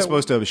I'm people not that-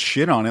 supposed to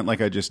shit on it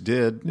like I just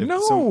did. If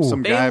No.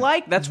 some They guy,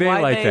 like that's They why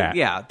like they that.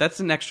 yeah,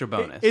 that's an extra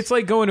bonus. It's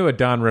like going to a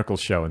Don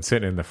Rickles show and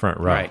sitting in the front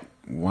row. right.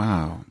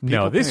 Wow. No,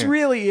 People this pay.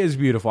 really is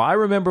beautiful. I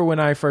remember when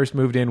I first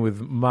moved in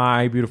with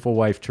my beautiful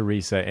wife,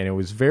 Teresa, and it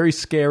was very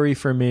scary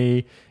for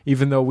me,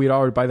 even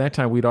though by that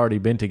time we'd already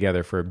been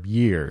together for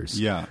years.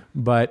 Yeah.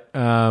 But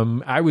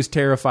I was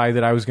terrified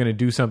that I was going to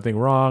do something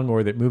wrong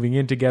or that moving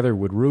in together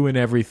would ruin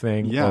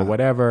everything Yeah. or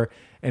whatever.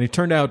 And it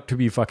turned out to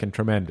be fucking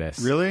tremendous.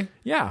 Really?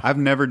 Yeah. I've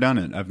never done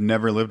it. I've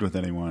never lived with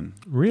anyone.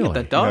 Really?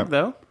 That dog Yeah.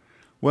 though.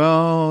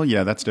 Well,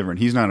 yeah, that's different.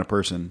 He's not a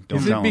person. Don't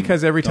Is tell it him.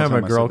 because every Don't time tell a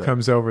him I girl said that.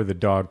 comes over, the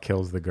dog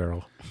kills the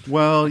girl?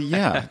 Well,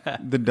 yeah,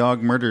 the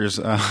dog murders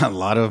a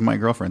lot of my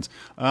girlfriends.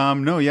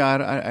 No,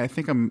 yeah, I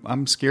think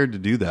I'm scared to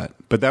do that.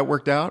 But that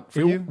worked out for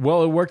you.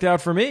 Well, it worked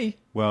out for me.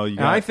 Well, you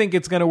And got, I think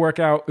it's going to work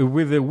out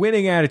with a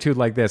winning attitude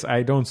like this.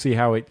 I don't see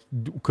how it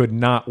could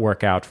not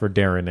work out for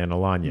Darren and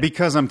Alanya.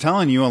 because I'm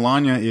telling you,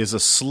 Alanya is a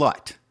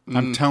slut.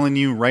 I'm telling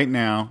you right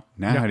now.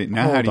 How do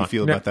you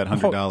feel about that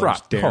 $100,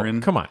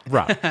 Darren? Come on,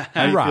 Rob.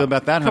 How do you feel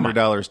about that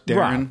 $100,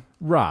 Darren?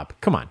 Rob,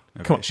 come on.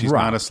 Okay, Come on. she's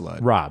Rob, not a slut.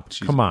 Rob,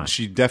 come on.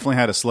 She definitely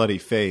had a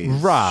slutty phase.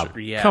 Rob,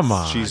 Yes. come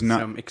on. She's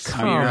not. Some I'm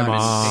experimentation.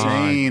 not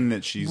saying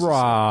that she's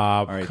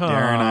Rob, a slut. All right, come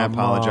Darren, I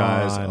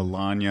apologize. on.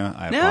 Alanya,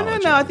 I No,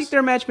 apologize. no. I think they're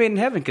a match made in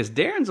heaven because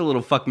Darren's a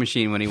little fuck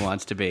machine when he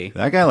wants to be.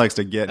 That guy likes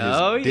to get his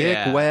Oh, dick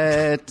yeah.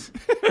 wet.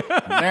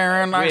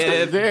 Darren likes to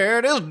With-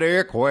 get his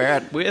dick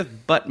wet.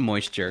 With butt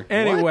moisture.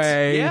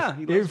 Anyway, Yeah,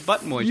 he loves if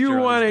butt moisture you on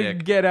want his to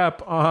dick. get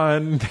up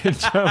on the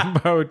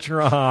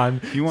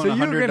Jumbotron, You want so you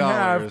can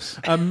have $100.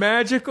 a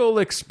magical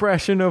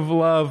expression of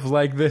love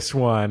like this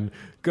one,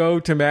 go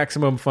to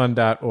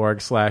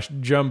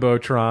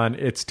MaximumFun.org/Jumbotron.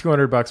 It's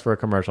 $200 for a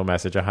commercial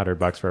message,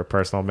 $100 for a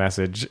personal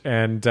message.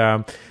 And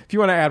if you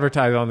want to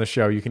advertise on the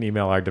show, you can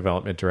email our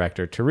development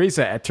director,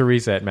 Teresa at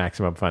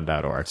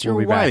MaximumFun.org. your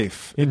We'll be back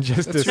wife. in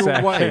just That's a your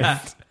second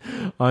wife.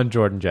 on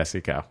Jordan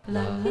Jesse Go.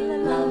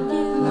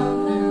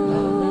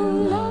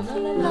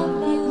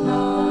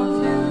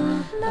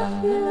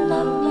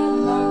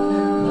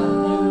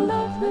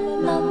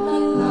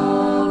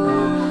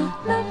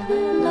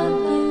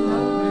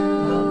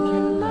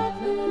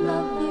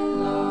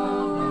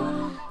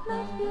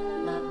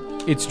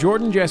 It's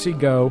Jordan Jesse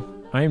Go.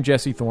 I am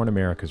Jesse Thorne,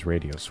 America's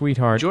radio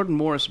sweetheart. Jordan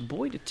Morris,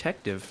 boy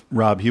detective.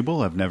 Rob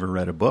Huebel, I've never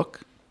read a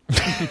book.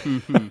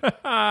 Hey,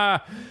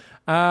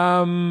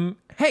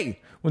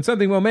 when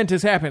something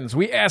momentous happens,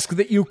 we ask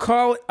that you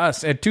call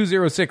us at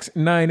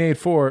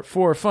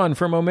 206-984-4FUN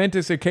for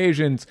momentous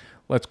occasions.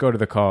 Let's go to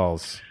the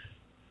calls.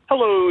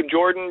 Hello,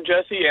 Jordan,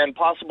 Jesse, and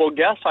possible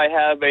guests. I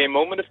have a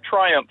moment of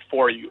triumph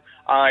for you.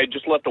 I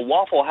just left the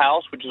Waffle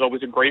House, which is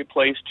always a great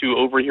place to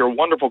overhear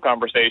wonderful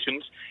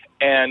conversations,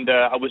 and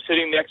I was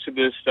sitting next to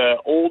this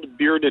old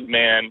bearded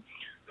man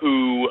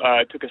who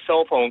took a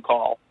cell phone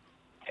call,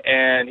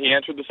 and he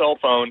answered the cell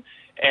phone,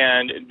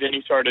 and then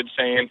he started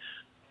saying,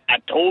 I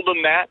told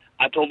him that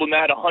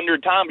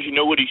 100 times. You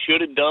know what he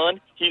should have done?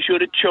 He should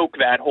have choked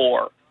that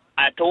whore.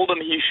 I told him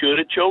he should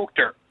have choked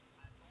her.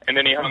 And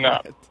then he hung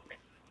up.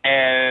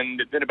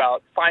 And then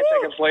about 5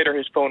 seconds later,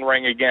 his phone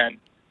rang again.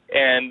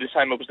 And this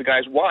time it was the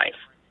guy's wife.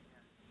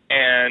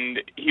 And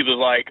he was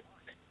like,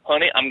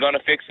 honey, I'm going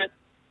to fix it.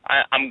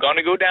 I'm going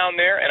to go down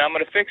there, and I'm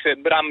going to fix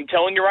it. But I'm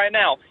telling you right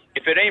now,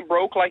 if it ain't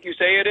broke like you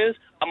say it is,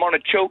 I'm going to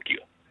choke you.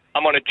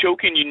 I'm going to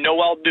choke you, and you know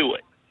I'll do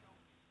it.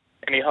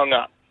 And he hung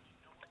up.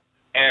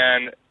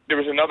 And there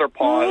was another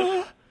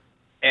pause,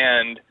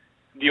 and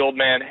the old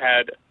man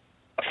had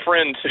a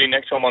friend sitting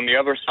next to him on the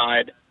other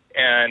side.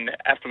 And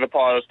after the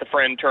pause, the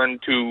friend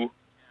turned to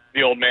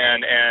the old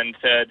man and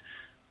said,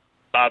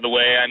 "By the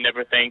way, I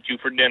never thanked you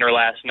for dinner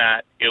last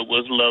night. It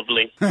was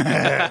lovely."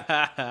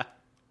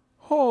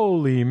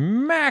 Holy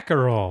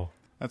mackerel.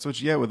 That's what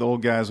you get with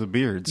old guys with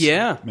beards.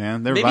 Yeah.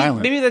 Man, they're maybe,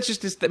 violent. Maybe that's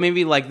just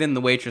maybe like then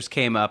the waitress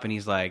came up and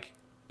he's like,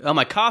 "Oh,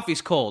 my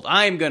coffee's cold.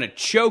 I'm going to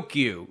choke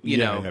you." You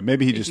know. Yeah.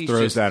 Maybe he just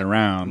throws that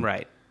around.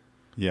 Right.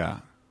 Yeah.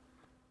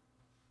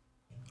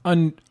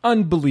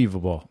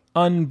 Unbelievable.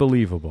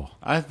 Unbelievable.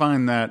 I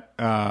find that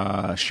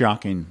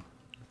shocking.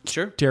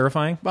 Sure.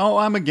 Terrifying. Well,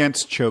 I'm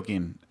against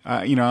choking.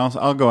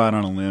 I'll go out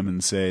on a limb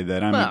and say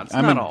that I'm Well, it's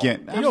not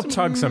against. all. You'll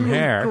tug some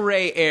hair.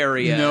 Gray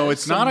area. No,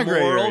 it's not a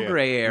gray moral area.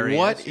 gray area.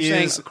 What You're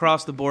saying is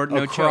across the board?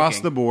 No across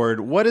choking. the board?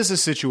 What is a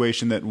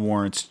situation that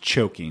warrants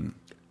choking?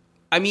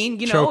 I mean,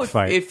 Choke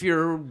fight. if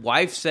your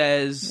wife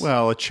says,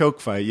 Well, a choke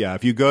fight, yeah.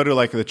 If you go to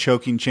like the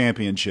choking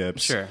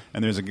championships, Sure.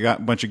 and there's a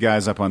bunch of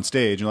guys up on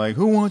stage, and you're like,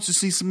 who wants to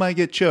see somebody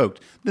get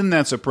choked? Then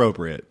that's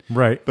appropriate,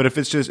 Right. But if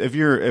it's just if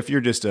you're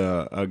just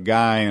a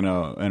guy in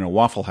a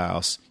Waffle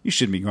House, you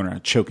shouldn't be going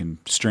around choking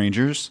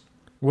strangers.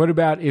 What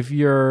about if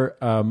you're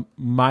a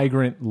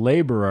migrant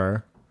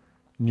laborer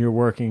and you're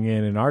working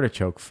in an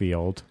artichoke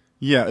field?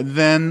 Yeah,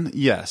 then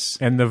yes,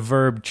 And the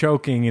verb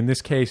choking in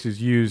this case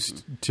is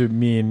used to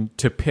mean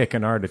to pick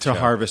an artichoke. to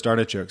harvest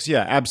artichokes.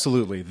 Yeah,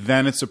 absolutely.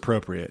 Then it's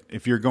appropriate.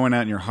 If you're going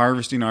out and you're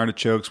harvesting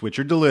artichokes, which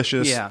are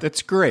delicious, Yeah.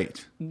 that's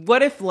great.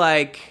 what if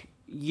what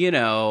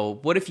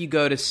if you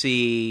go to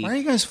see? Why are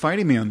you guys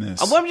fighting me on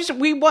this? Well,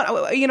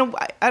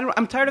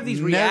 I'm tired of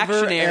these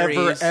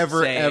reactionaries.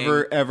 Never,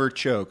 saying, ever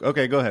choke.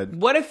 Okay, go ahead.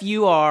 What if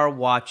you are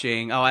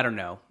watching? I don't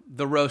know.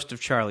 The Roast of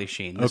Charlie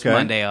Sheen this Okay.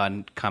 Monday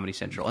on Comedy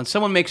Central, and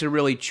someone makes a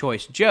really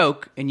choice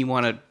joke, and you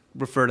want to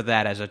refer to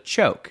that as a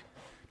choke.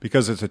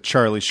 Because it's a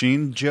Charlie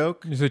Sheen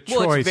joke. It's a choice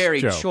Well, it's a very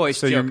joke. choice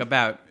So joke you're-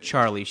 about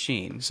Charlie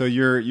Sheen. So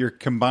you're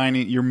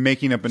combining, you're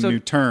making up a So, new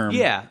term.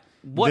 Yeah.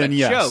 What then a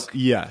yes, choke.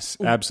 Yes,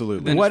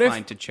 absolutely. Then What it's if,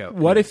 fine to choke.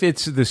 What if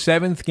it's the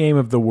 7th game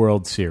of the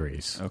World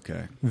Series?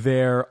 Okay.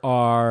 There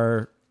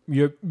are...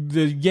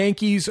 the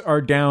Yankees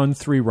are down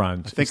 3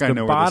 runs. I think it's I the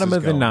know bottom where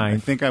this of is the going. 9th. I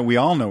think we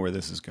all know where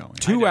this is going.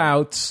 2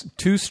 outs,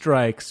 2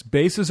 strikes,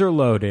 bases are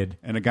loaded.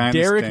 And a guy in the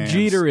Derek stands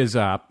Jeter is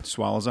up.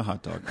 swallows a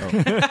hot dog.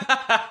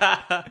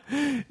 Oh.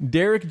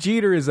 Derek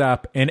Jeter is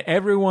up, and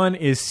everyone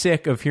is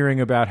sick of hearing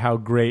about how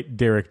great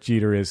Derek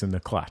Jeter is in the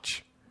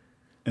clutch.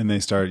 And they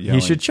start yelling.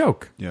 He should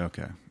choke. Yeah,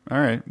 okay. All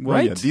right. Well,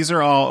 Right? yeah, these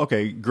are all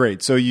okay,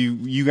 great. So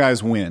you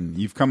guys win.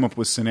 You've come up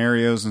with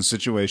scenarios and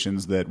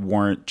situations that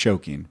warrant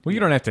choking. Well, you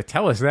don't have to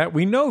tell us that.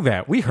 We know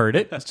that. We heard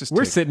it. just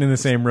We're take- sitting in the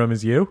same room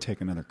as you.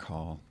 Take another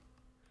call.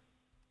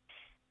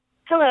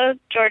 Hello,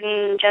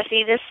 Jordan,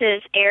 Jesse. This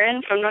is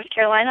Erin from North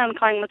Carolina. I'm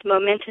calling with a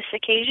momentous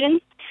occasion.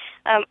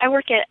 I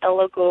work at a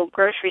local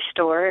grocery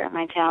store in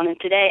my town, and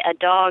today a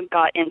dog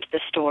got into the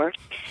store,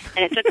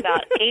 and it took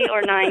about 8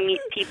 or 9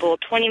 people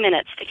 20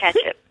 minutes to catch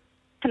it.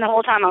 And the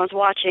whole time I was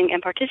watching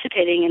and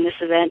participating in this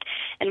event,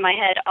 in my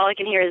head, all I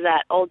can hear is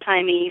that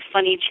old-timey,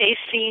 funny chase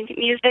scene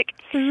music.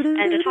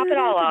 And to top it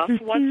all off,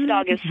 once the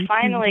dog is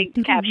finally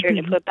captured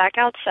and put back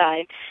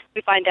outside,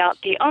 we find out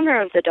the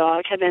owner of the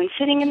dog had been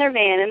sitting in their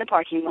van in the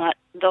parking lot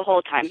the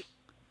whole time.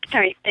 All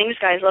right, thanks,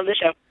 guys. Love the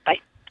show. Bye.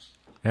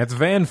 That's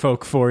van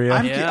folk for you.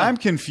 I'm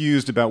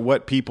confused about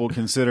what people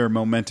consider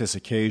momentous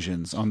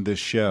occasions on this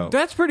show.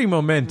 That's pretty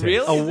momentous.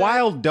 Really? A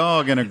wild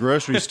dog in a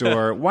grocery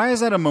store. Why is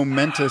that a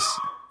momentous?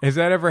 Has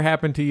that ever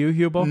happened to you,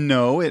 Huebel?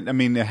 No, it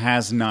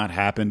has not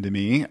happened to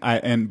me.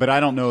 But I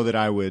don't know that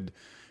I would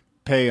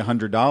pay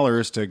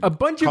 $100 to. A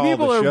bunch of call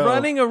people the are show.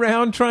 running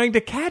around trying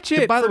to catch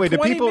it. By the for way, do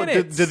 20 people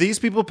minutes. do these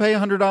people pay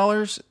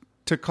 $100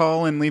 to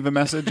call and leave a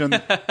message on?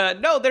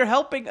 No, they're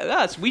helping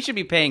us. We should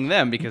be paying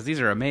them because these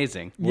are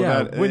amazing.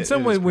 Yeah, that- when it is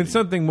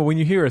when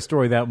you hear a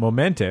story that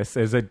momentous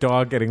as a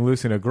dog getting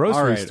loose in a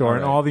grocery All right, store all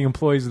and right. all the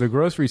employees of the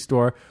grocery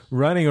store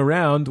running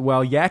around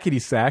while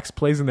yakety sax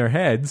plays in their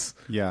heads.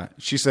 Yeah,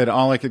 she said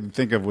all I could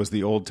think of was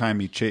the old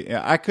timey.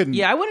 I couldn't.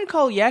 Yeah, I wouldn't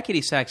call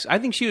yakety sax. I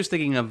think she was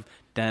thinking of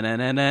No, The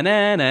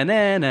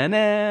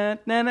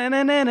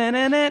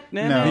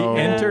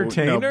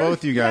Entertainer? No,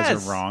 both you guys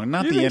Yes. are wrong.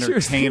 Not You the think she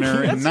was Entertainer,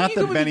 thinking- and not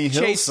the you Benny wouldn't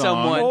Hill chase song.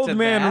 someone. Old to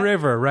Man that.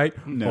 River, right?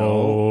 No.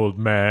 Old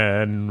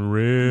Man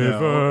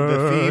River.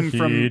 the theme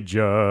from- he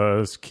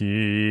just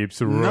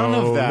keeps rolling. None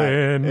of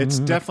that. It's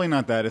definitely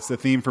not that. It's the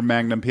theme from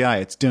Magnum PI.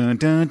 It's dun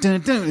dun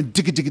dun dun.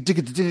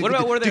 What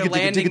about where they're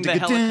landing the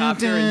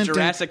helicopter in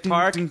Jurassic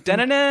Park?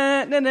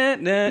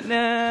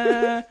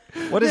 Da-na-na-na-na-na-na.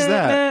 What is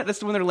that?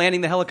 That's when they're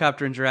landing the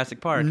helicopter in Jurassic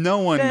Park. No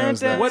one knows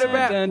that. What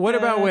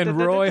about when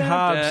Roy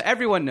Hobbs?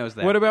 Everyone knows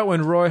that. What about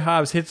when Roy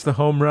Hobbs hits the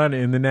home run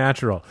in The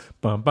Natural?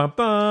 Bum bum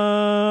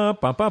bum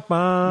bum bum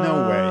bum.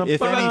 No way.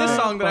 If What about this anything-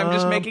 song that I'm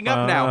just making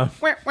up now? No,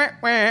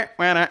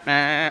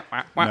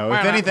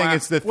 if anything,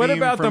 it's the theme. What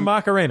about the from,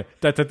 Macarena?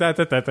 It's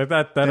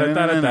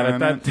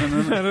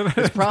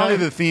probably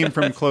the theme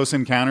from Close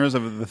Encounters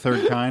of the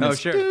Third Kind. Oh, It's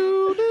sure.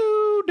 do,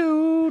 do,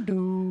 do,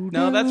 do,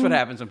 No, that's do. what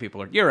happens when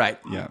people are. You're right.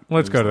 Yeah.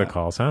 Let's it go was to the that.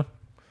 calls, huh?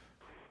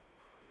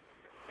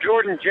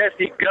 Jordan,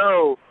 Jesse,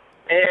 go,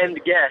 and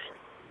guest.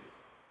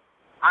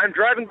 I'm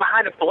driving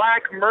behind a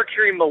black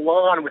Mercury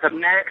Milan with a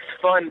Max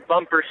Fun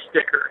bumper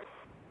sticker,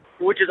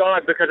 which is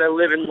odd because I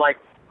live in, like,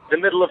 the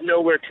middle of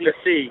nowhere,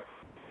 Tennessee.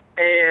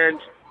 And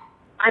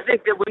I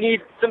think that we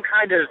need some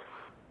kind of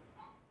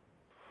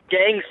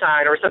gang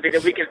sign or something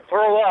that we can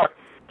throw up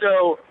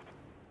so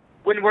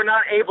when we're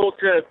not able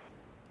to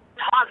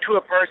talk to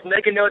a person,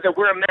 they can know that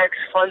we're a Max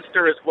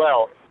Funster as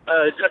well.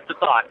 Just a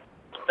thought.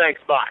 Thanks,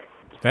 bye.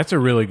 That's a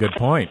really good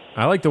point.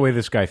 I like the way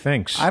this guy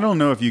thinks. I don't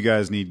know if you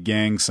guys need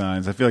gang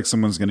signs. I feel like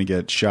someone's going to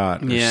get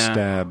shot or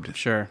stabbed.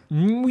 Sure.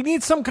 We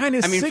need some kind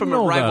of signal, from a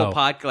rival though.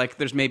 pod, like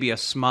there's maybe a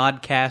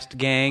Smodcast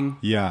gang.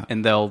 Yeah.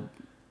 And they'll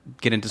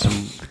get into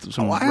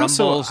some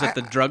rumbles at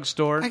the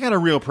drugstore. I got a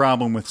real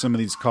problem with some of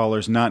these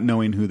callers not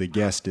knowing who the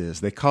guest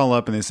is. They call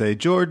up and they say,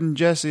 Jordan,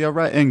 Jesse, all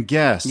right, and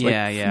guest.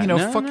 Yeah, like, yeah. You know,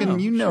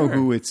 No, sure.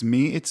 who it's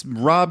me. It's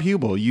Rob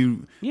Huebel.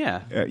 You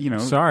know.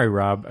 Sorry,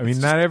 Rob. I mean, It's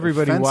not just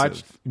everybody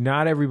offensive.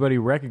 not everybody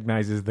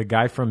recognizes the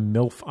guy from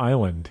MILF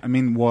Island. I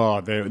mean,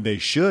 well, they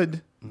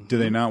should. Do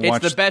they not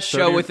watch? It's the best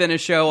show within a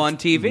show on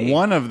TV.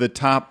 One of the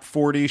top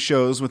 40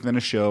 shows within a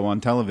show on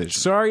television.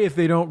 Sorry if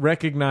they don't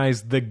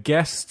recognize the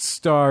guest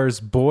star's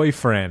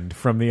boyfriend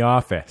from The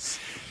Office.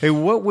 Hey,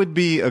 what would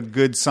be a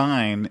good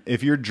sign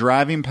if you're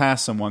driving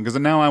past someone? Because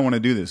now I want to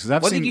do this. Because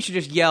I've I seen think you should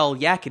just yell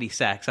yakety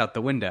sacks out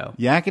the window.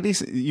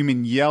 yakety. You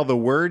mean yell the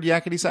word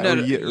yakety sack? No, or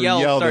no,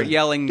 yell start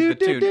yelling the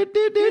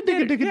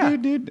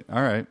tune.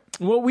 All right.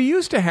 Well, we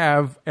used to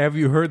have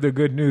you heard the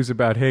good news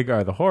about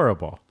Hagar the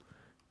Horrible?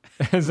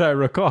 As I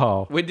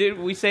recall. Did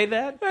we say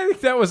that? I think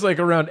that was like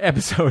around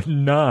episode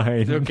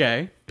 9.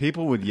 Okay.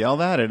 People would yell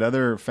that at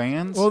other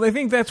fans? Well, I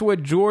think that's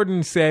what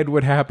Jordan said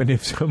would happen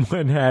if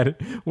someone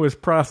was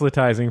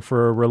proselytizing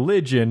for a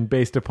religion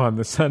based upon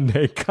the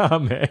Sunday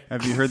comic.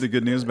 Have you heard the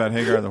good news about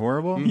Hagar the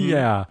Horrible?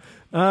 Yeah.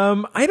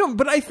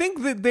 But I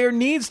think that there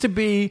needs to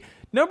be,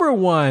 number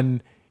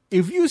one,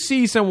 if you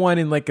see someone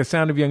in like a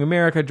Sound of Young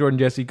America, Jordan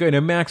Jesse Go, in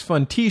a Max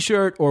Fun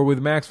t-shirt or with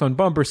a Max Fun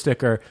bumper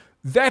sticker,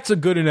 that's a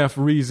good enough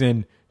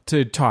reason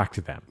to talk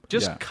to them.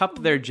 Just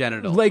cup their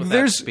genitals Like without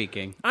there's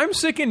speaking. I'm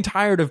sick and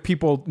tired of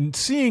people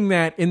seeing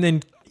that and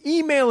then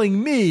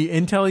emailing me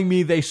and telling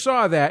me they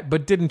saw that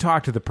but didn't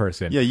talk to the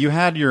person. Yeah, you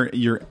had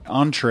your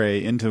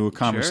entree into a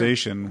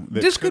conversation.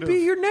 That This could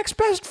be your next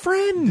best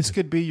friend. This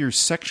could be your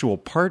sexual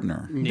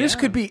partner. This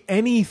could be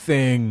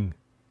anything.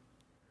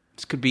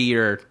 This could be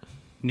your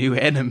new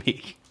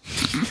enemy.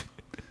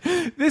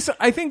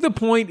 I think the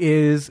point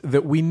is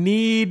that we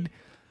need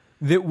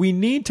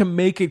to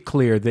make it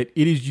clear that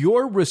it is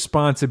your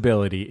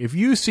responsibility if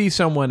you see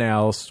someone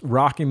else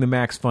rocking the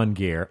Max Fun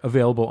gear,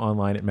 available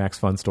online at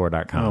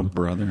maxfunstore.com. Oh,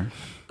 brother.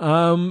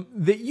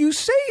 That you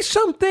say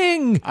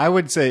something. I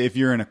would say if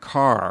you're in a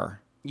car,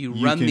 You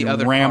run can the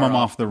other ram car them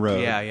off. off the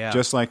road. Yeah.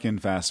 Just like in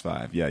Fast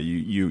Five. Yeah,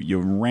 you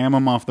ram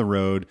them off the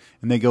road,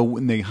 and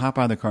they hop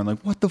out of the car and like,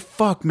 what the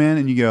fuck, man?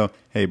 And you go,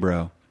 hey,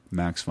 bro,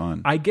 Max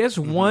Fun. I guess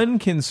one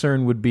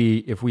concern would be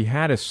if we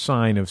had a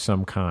sign of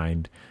some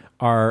kind,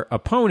 our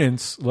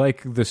opponents,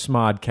 like the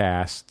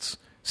Smodcasts,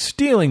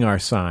 stealing our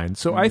sign.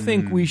 So I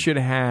think we should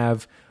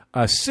have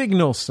a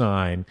signal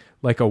sign,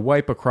 like a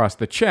wipe across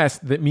the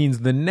chest, that means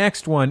the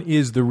next one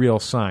is the real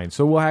sign.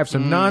 So we'll have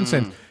some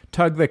nonsense.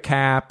 Tug the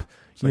cap,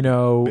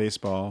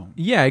 Baseball.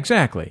 Yeah,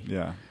 exactly.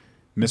 Yeah.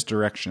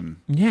 Misdirection.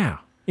 Yeah.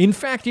 In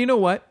fact, you know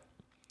what?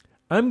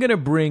 I'm going to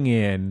bring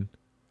in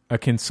a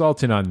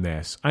consultant on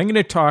this. I'm going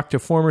to talk to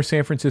former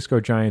San Francisco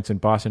Giants and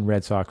Boston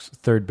Red Sox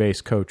third base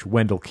coach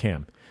Wendell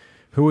Kim,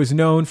 who is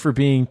known for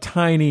being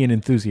tiny and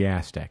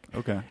enthusiastic.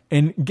 Okay.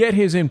 And get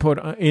his input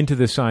into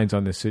the signs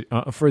on this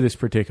for this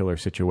particular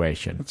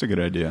situation. That's a good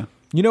idea.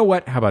 You know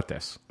what? How about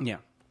this? Yeah.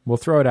 We'll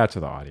throw it out to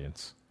the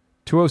audience.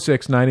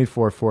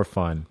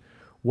 206-984-4FUN.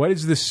 What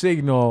is the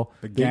signal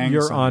The that gang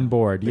you're sign. on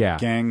board? The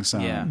gang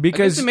sign. Yeah.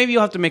 Because- I guess maybe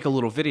you'll have to make a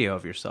little video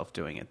of yourself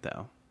doing it,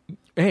 though.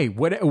 Hey,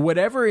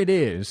 whatever it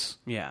is,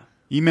 Yeah.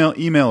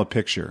 Email a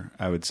picture,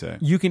 I would say.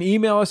 you can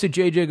email us at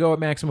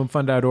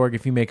jjgo@maximumfun.org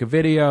if you make a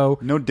video.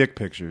 No dick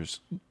pictures.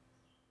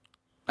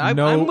 I'm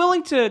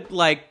willing to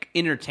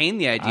entertain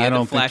the idea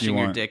that flashing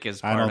your dick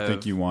is part I don't of.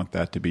 think you want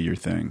that to be your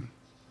thing.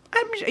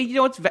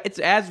 It's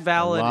as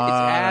valid. It's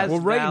as Well,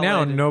 right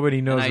now, valid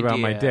nobody knows an about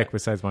my idea. dick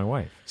besides my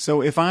wife.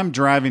 So if I'm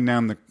driving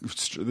down the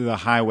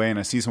highway and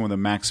I see someone with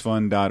a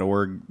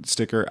maxfun.org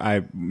sticker,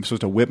 I'm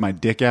supposed to whip my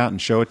dick out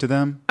and show it to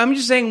them? I'm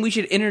just saying we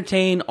should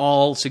entertain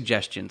all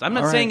suggestions. I'm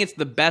not All right. saying it's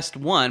the best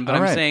one, but All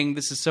I'm right. saying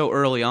this is so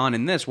early on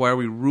in this. Why are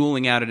we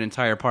ruling out an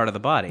entire part of the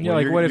body? Yeah,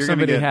 like you're- what if you're gonna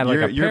somebody get- had like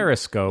a you're-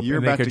 periscope you're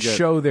and they about to could get-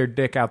 show their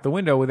dick out the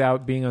window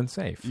without being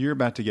unsafe? You're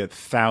about to get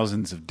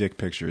thousands of dick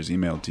pictures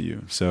emailed to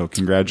you. So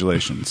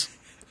congratulations.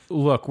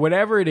 Look,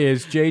 whatever it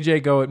is,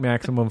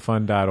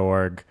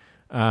 jjgo@maximumfun.org.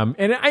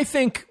 And I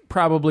think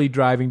probably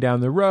driving down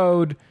the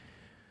road,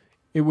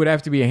 it would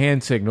have to be a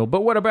hand signal.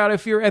 But what about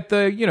if you're at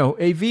the,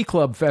 AV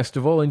Club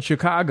Festival in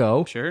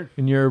Chicago? Sure.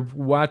 And you're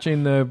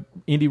watching the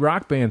indie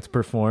rock bands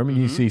perform and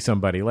you see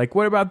somebody. Like,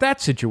 what about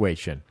that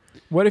situation?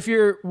 What if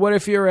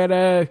you're at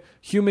a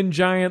Human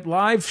Giant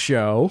live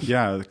show?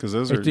 Yeah, because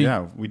those are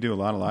we do a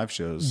lot of live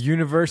shows.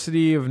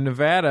 University of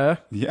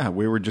Nevada. Yeah,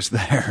 we were just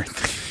there.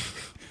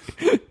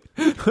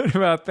 What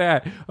about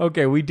that?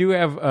 Okay, we do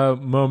have a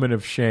moment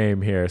of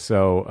shame here,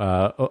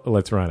 so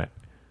let's run it.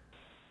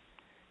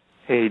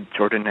 Hey,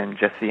 Jordan and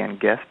Jesse and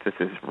guest. This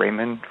is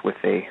Raymond with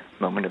a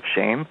moment of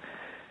shame.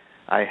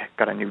 I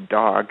got a new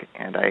dog,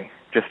 and I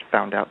just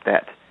found out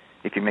that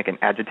if you make an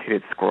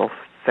agitated squirrel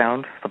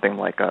sound, something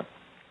like a...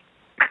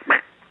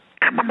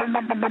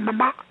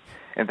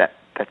 and that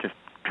just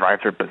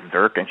drives her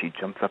berserk, and she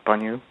jumps up on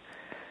you.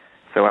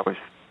 So I was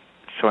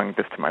showing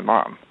this to my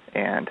mom,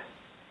 and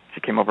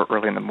she came over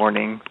early in the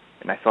morning,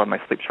 and I saw my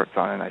sleep shorts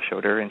on, and I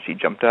showed her, and she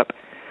jumped up.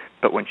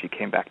 But when she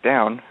came back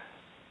down,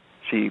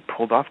 she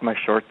pulled off my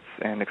shorts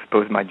and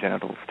exposed my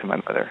genitals to my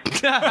mother.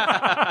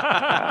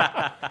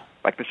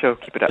 Like the show.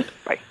 Keep it up.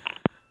 Bye.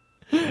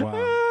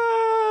 Wow.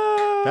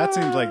 That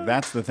seems like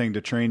that's the thing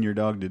to train your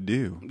dog to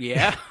do.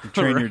 Yeah. You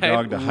train your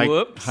right. dog to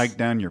hike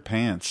down your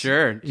pants.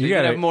 Sure. You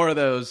gotta have more of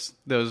those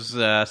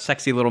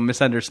sexy little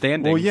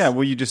misunderstandings. Well, yeah.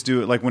 Well, you just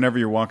do it like whenever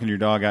you're walking your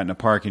dog out in a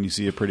park and you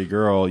see a pretty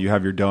girl, you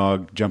have your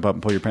dog jump up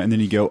and pull your pants, and then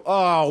you go,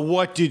 "Oh,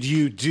 what did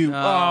you do? Oh,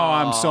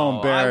 I'm so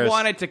embarrassed. I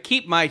wanted to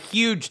keep my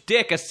huge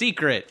dick a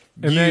secret."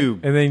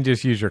 And then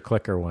just use your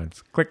clicker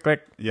once. Click,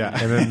 click. Yeah.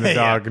 And then the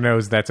dog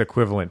knows that's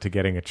equivalent to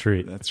getting a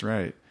treat. That's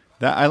right.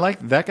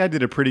 That guy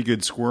did a pretty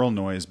good squirrel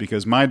noise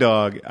because my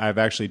dog, I've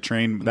actually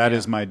trained. That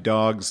is my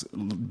dog's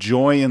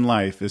joy in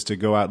life is to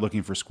go out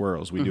looking for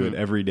squirrels. We do it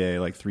every day,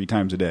 like 3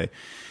 times a day,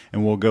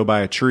 and we'll go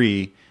by a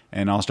tree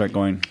and I'll start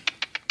going.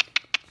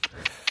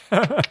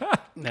 Oh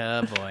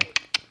boy.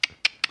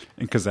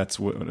 Because that's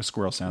what a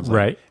squirrel sounds like.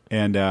 Right.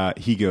 And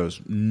he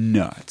goes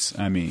nuts.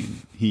 I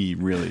mean, he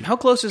really... How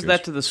close is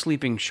that to the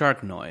sleeping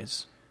shark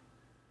noise?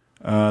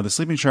 The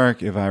sleeping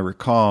shark, if I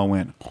recall,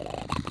 went...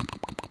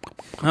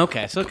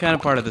 Okay, so kind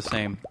of part of the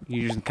same.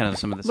 You're using kind of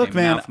some of the Look, same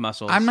man, mouth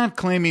muscles. I'm not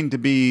claiming to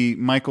be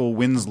Michael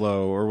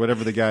Winslow or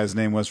whatever the guy's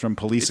name was from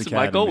Police It's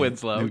Academy. Michael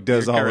Winslow. Who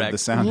does You're all correct. of the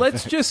sound Let's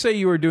effects. just say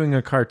you were doing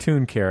a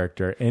cartoon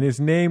character, and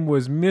his name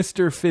was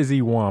Mr. Fizzy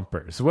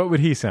Wampers. What would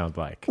he sound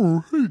like?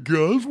 Oh, hey,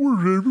 guys,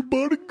 where's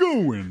everybody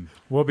going?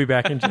 We'll be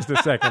back in just a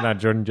second on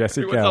Jordan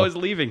Jesse Everyone's Go. always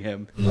leaving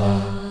him.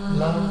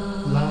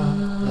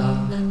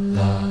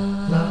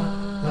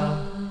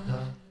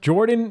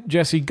 Jordan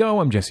Jesse Go.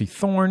 I'm Jesse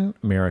Thorne,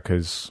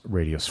 America's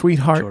radio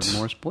sweetheart. Jordan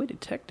Morris, boy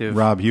detective.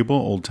 Rob Huebel,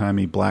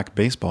 old-timey black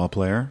baseball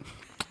player.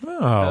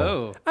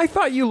 Oh. I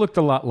thought you looked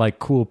a lot like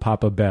Cool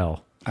Papa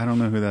Bell. I don't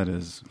know who that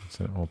is.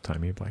 It's an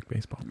old-timey black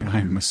baseball player.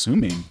 I'm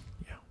assuming.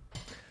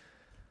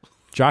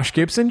 Josh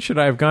Gibson? Should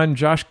I have gone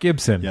Josh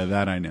Gibson? Yeah,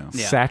 that I know.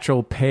 Yeah.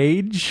 Satchel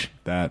Paige?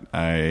 That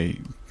I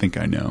think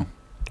I know.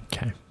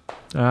 Okay.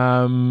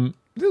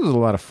 This was a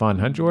lot of fun,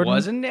 huh, Jordan?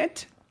 Wasn't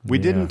it? We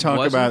didn't talk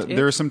Wasn't about... it?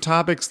 There are some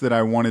topics that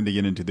I wanted to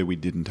get into that we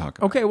didn't talk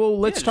about. Okay, well,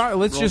 let's talk.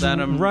 Let's roll just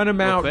down 'em run them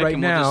real out quick, right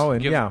and we'll now.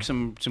 just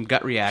And give some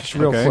gut reaction.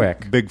 real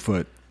quick.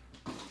 Bigfoot.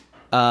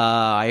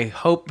 I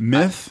hope...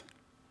 Myth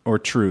or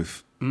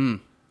truth? I'm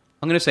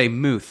going to say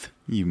Muth.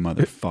 You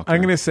motherfucker. I'm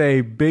going to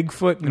say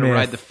Bigfoot I'm going to myth,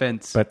 ride the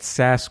fence. but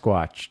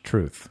Sasquatch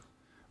truth.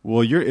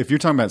 Well, if you're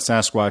talking about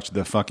Sasquatch,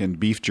 the fucking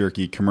beef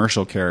jerky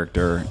commercial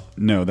character,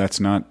 no, that's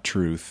not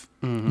truth.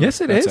 Yes,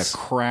 it That's is. a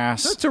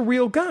crass... That's a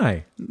real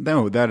guy.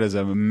 No, that is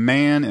a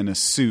man in a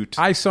suit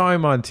I saw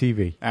him on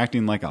TV.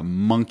 acting like a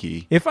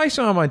monkey. If I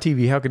saw him on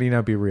TV, how could he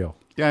not be real?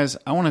 Guys,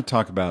 I want to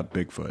talk about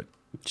Bigfoot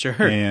Sure.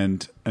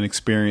 and an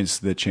experience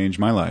that changed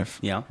my life.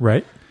 Yeah.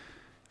 Right?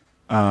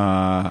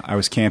 I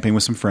was camping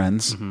with some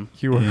friends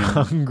You were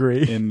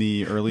hungry. in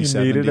the early You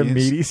 70s. needed a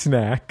meaty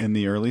snack. In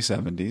the early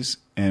 70s,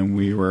 and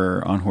we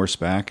were on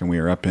horseback, and we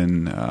were up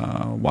in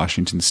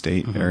Washington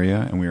State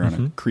area, and we were on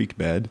a creek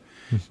bed,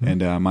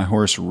 and my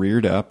horse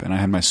reared up, and I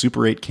had my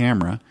Super 8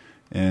 camera,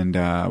 and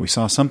we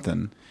saw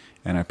something,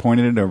 and I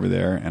pointed it over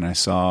there, and I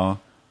saw,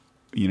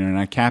 and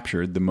I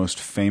captured the most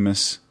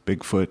famous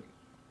Bigfoot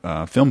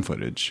film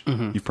footage.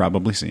 You've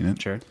probably seen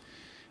it. Sure.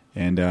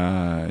 And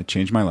it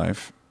changed my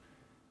life.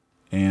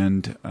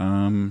 And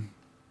I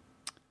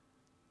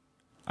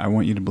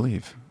want you to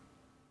believe.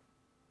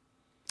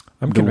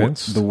 I'm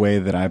convinced. The way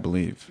that I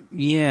believe.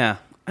 Yeah.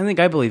 I think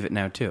I believe it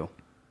now, too.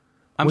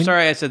 I'm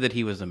sorry I said that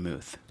he was a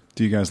Muth.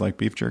 Do you guys like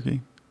beef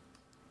jerky?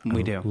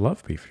 We do.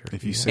 Love beef jerky.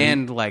 If you say...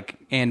 And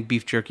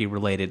beef jerky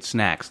related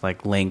snacks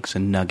like links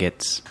and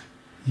nuggets.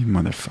 You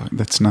motherfucker.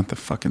 That's not the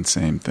fucking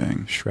same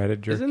thing.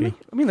 Shredded Isn't jerky.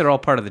 it? I mean, they're all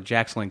part of the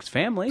Jack's Links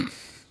family,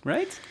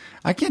 right?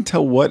 I can't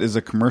tell what is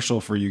a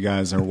commercial for you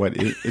guys or what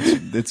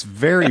it's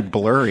very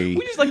blurry.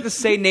 We just like to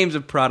say names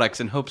of products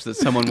in hopes that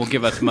someone will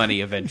give us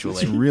money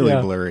eventually. It's really Yeah.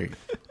 blurry.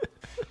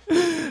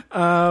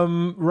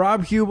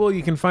 Rob Huebel,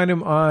 you can find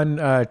him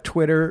on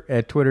Twitter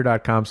at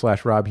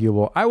twitter.com/Rob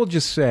Huebel. I will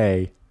just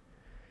say,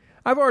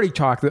 I've already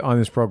talked on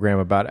this program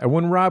about it.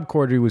 When Rob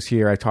Corddry was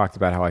here, I talked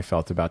about how I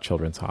felt about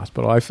Children's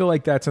Hospital. I feel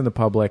like that's in the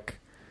public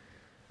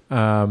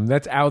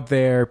That's out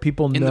there.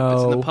 People It's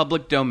know. in the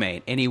public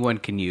domain. Anyone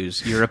can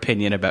use your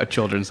opinion about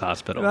Children's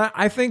Hospital.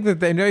 I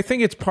think I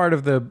think it's part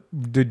of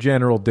the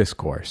general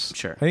discourse.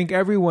 Sure. I think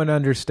everyone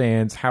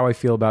understands how I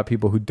feel about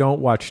people who don't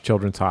watch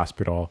Children's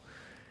Hospital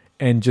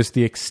and just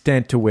the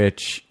extent to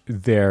which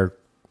they're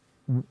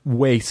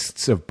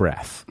wastes of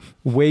breath,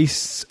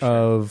 wastes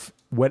of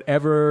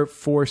whatever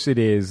force it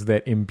is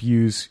that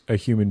imbues a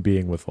human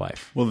being with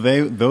life. Well,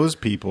 those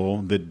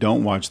people that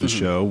don't watch the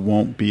show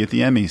won't be at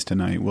the Emmys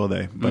tonight, will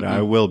they? But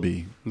I will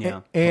be.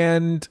 Yeah.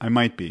 And I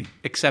might be.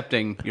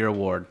 Accepting your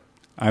award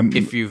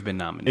if you've been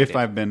nominated. If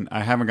I haven't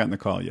gotten the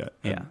call yet.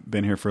 Yeah. I've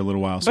been here for a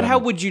little while. But how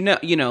would you know?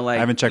 You know, like I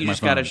haven't checked you my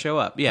just phone. got to show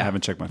up. Yeah. I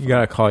haven't checked my phone. you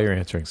got to call your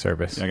answering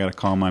service. I got to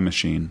call my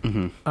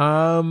machine.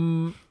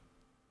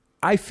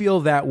 I feel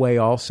that way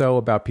also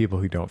about people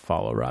who don't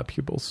follow Rob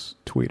Hubel's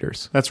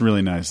tweeters. That's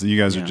really nice. You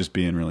guys are just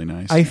being really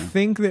nice. I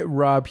think that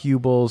Rob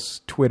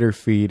Hubel's Twitter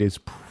feed is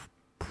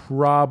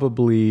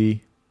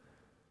probably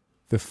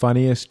the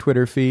funniest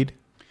Twitter feed.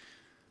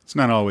 It's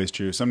not always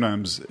true.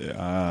 Sometimes, you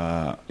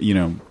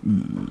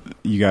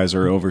guys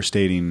are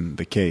overstating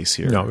the case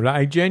here. No,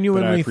 I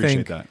genuinely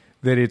appreciate think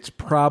that it's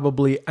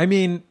probably... I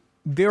mean,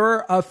 there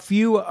are a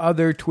few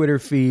other Twitter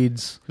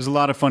feeds There's a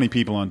lot of funny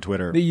people on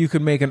Twitter. that you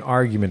could make an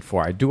argument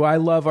for. Do I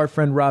love our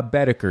friend Rob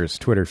Bedeker's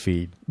Twitter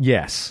feed?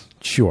 Yes,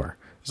 sure.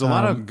 There's a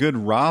lot of good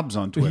Robs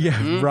on Twitter.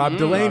 Yeah, Rob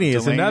Delaney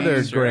is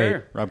another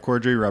great... Rob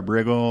Corddry, Rob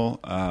Riggle,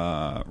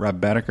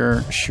 Rob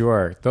Bedeker.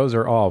 Sure, those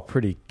are all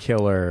pretty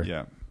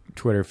killer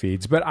Twitter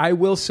feeds. But I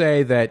will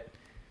say that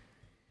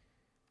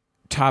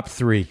top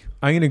three.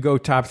 I'm going to go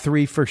top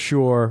three for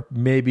sure.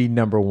 Maybe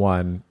number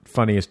one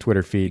funniest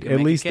Twitter feed, at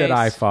least that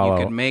I follow.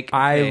 You can make a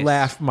I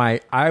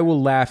case. I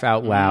will laugh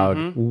out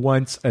loud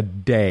once a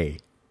day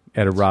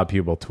at a Rob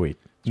Hubel tweet.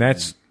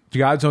 That's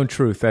God's own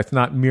truth. That's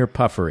not mere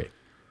puffery.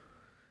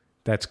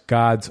 That's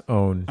God's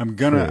own.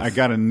 truth. I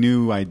got a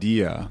new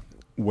idea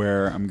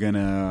where I'm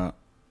gonna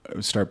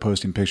start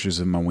posting pictures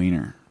of my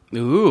wiener.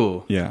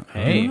 Ooh. Yeah.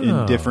 Hey.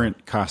 In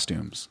different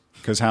costumes.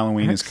 Because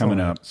Halloween is coming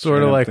up. Sort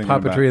And of I'm like thinking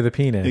puppetry about- of the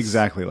penis.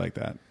 Exactly like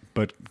that.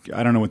 But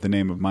I don't know what the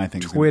name of my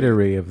thing is.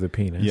 Twittery of the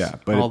penis. Yeah,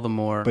 but All the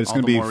more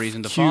gonna be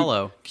reason to cute-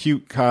 follow.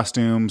 Cute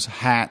costumes,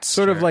 hats,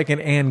 Sort of like an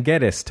Ann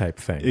Geddes type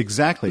thing.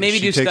 exactly. Maybe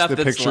she do takes stuff the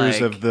that's pictures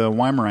like- of the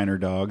Weimaraner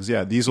dogs.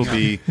 Yeah, these will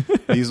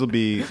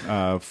be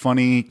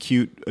funny,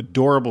 cute,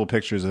 adorable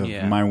pictures of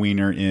Yeah. my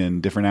wiener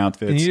in different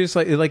outfits. And you just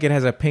like it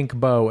has a pink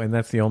bow, and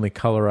that's the only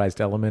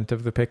colorized element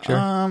of the picture.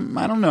 I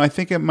don't know. I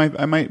think I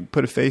might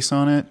put a face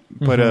on it,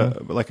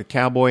 put like a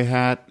cowboy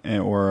hat,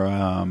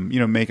 or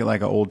make it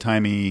like an old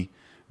timey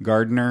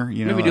gardener.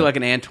 Maybe do like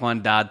an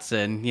Antoine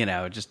Dodson,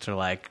 just to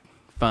like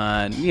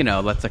fun,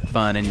 that's like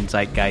fun and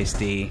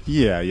zeitgeisty.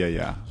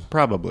 Yeah.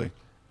 Probably.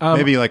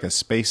 Maybe like a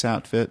space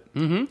outfit.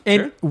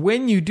 And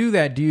when you do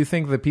that, do you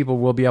think that people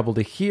will be able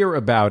to hear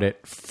about it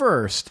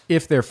first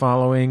if they're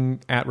following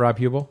at Rob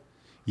Hubel?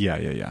 Yeah.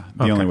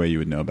 The only way you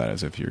would know about it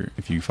is if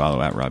you follow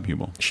at Rob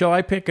Hubel. Shall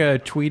I pick a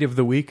tweet of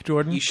the week,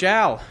 Jordan? You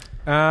shall.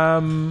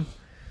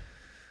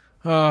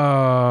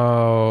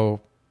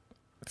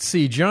 Let's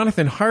see.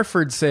 Jonathan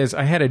Harford says,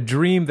 I had a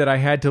dream that I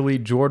had to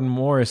lead Jordan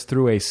Morris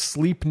through a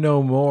Sleep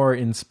No More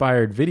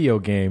inspired video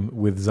game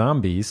with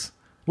zombies.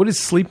 What is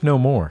Sleep No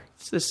More?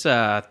 It's this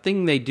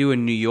thing they do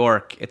in New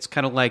York. It's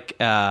kind of like,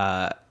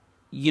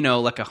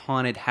 like a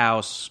haunted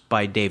house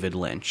by David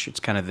Lynch. It's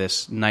kind of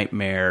this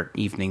nightmare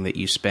evening that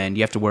you spend.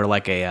 You have to wear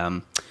like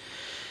a,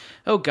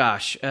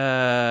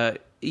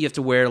 you have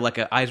to wear like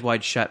a Eyes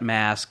Wide Shut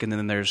mask, and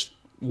then there's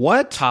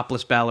What?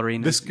 topless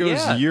ballerinas. This goes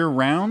Yeah. year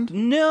round?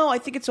 No, I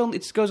think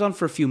it goes on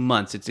for a few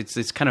months.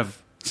 It's kind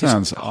of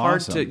Sounds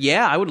hard awesome. to.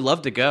 Yeah, I would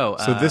love to go.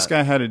 So this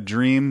guy had a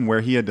dream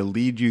where he had to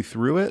lead you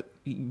through it?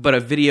 but a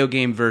video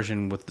game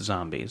version with the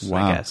zombies.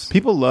 Wow. I guess.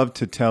 People love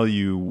to tell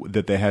you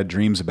that they had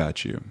dreams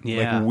about you.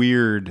 Yeah. Like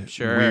weird,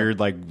 Sure.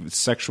 like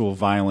sexual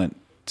violent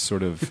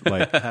sort of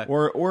like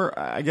or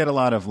I get a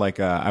lot of like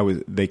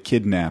they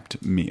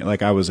kidnapped me.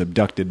 Like I was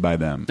abducted by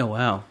them. Oh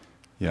wow.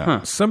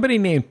 Yeah. Somebody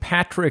named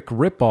Patrick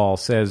Rippall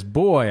says,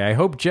 boy, I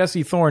hope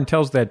Jesse Thorne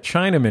tells that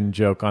Chinaman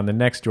joke on the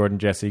next Jordan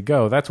Jesse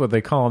Go. That's what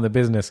they call in the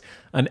business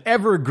an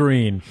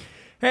evergreen.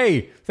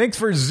 Hey, thanks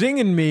for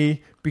zinging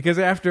me, because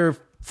after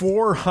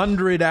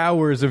 400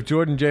 hours of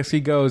Jordan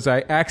Jesse Goes,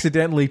 I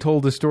accidentally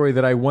told a story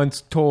that I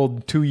once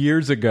told 2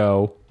 years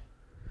ago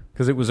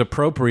because it was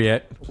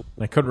appropriate.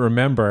 I couldn't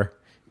remember.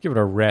 Give it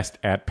a rest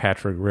at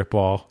Patrick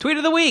Rippall. Tweet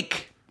of the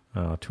week.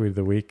 Oh, tweet of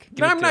the week.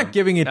 Give it I'm to not him.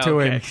 giving it to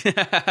him.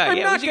 I'm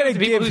Yeah, not we should going to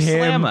people give who him.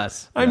 slam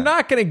us. I'm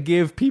not going to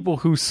give people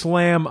who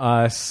slam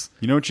us.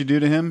 You know what you do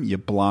to him? You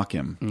block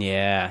him.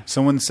 Yeah.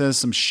 Someone says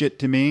some shit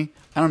to me.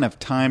 I don't have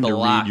time to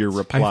Blocked. read your I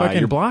reply. fucking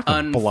You're block him.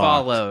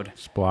 Unfollowed.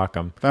 Just block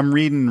them. If I'm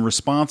reading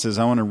responses,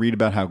 I want to read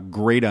about how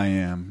great I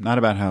am, not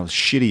about how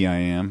shitty I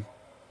am.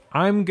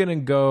 I'm going to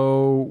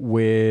go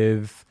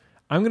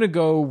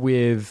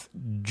with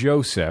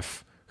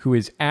Joseph, who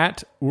is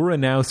at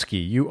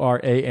Uranowski,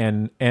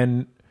 Uranowski,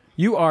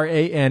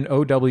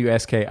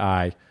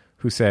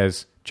 who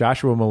says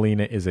Joshua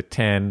Molina is a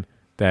 10.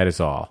 That is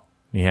all.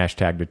 And he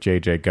hashtagged it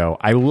JJ Go.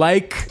 I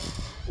like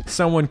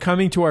someone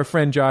coming to our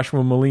friend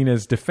Joshua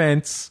Molina's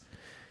defense,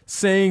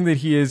 saying that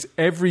he is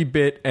every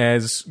bit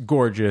as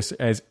gorgeous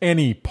as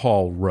any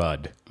Paul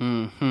Rudd.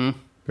 Mm-hmm.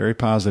 Very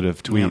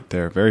positive tweet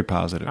there. Very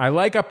positive. I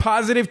like a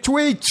positive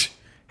tweet.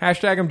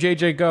 Hashtag him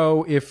JJ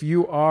Go. If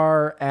you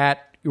are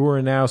at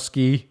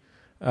Uranowski,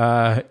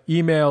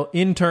 email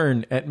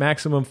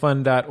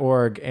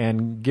intern@MaximumFun.org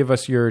and give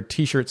us your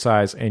T-shirt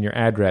size and your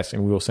address,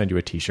 and we will send you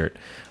a T-shirt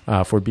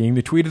for being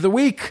the tweet of the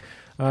week.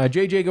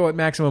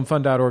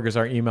 JJGo@MaximumFun.org is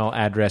our email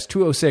address.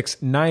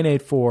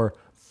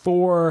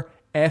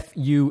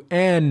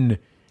 206-984-4FUN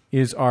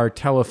is our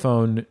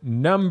telephone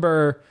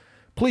number.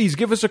 Please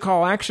give us a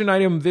call. Action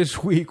item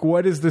this week.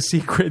 What is the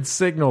secret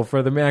signal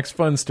for the Max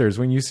Funsters?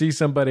 When you see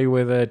somebody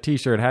with a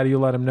T-shirt, how do you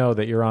let them know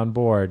that you're on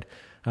board?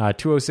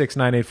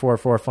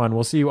 206-984-4FUN.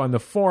 We'll see you on the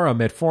forum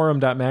at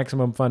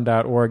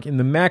forum.maximumfun.org, in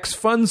the Max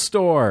Fun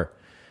Store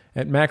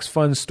at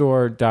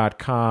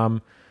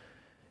maxfunstore.com,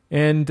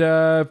 and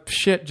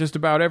just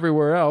about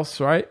everywhere else,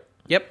 right?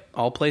 Yep,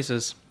 all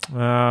places.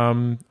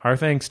 Our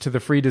thanks to The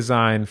Free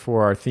Design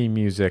for our theme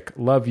music.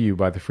 Love You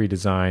by The Free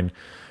Design.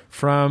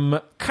 From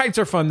Kites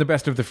Are Fun, the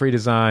best of The Free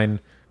Design,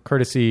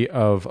 courtesy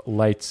of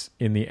Lights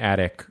in the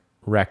Attic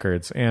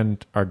Records,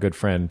 and our good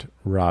friend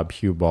Rob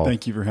Huebel.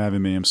 Thank you for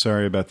having me. I'm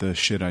sorry about the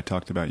shit I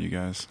talked about you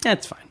guys.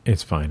 That's fine.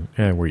 It's fine.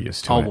 And we're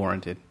used to all it. All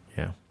warranted.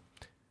 Yeah.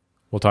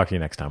 We'll talk to you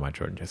next time on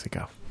Jordan Jesse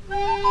Go.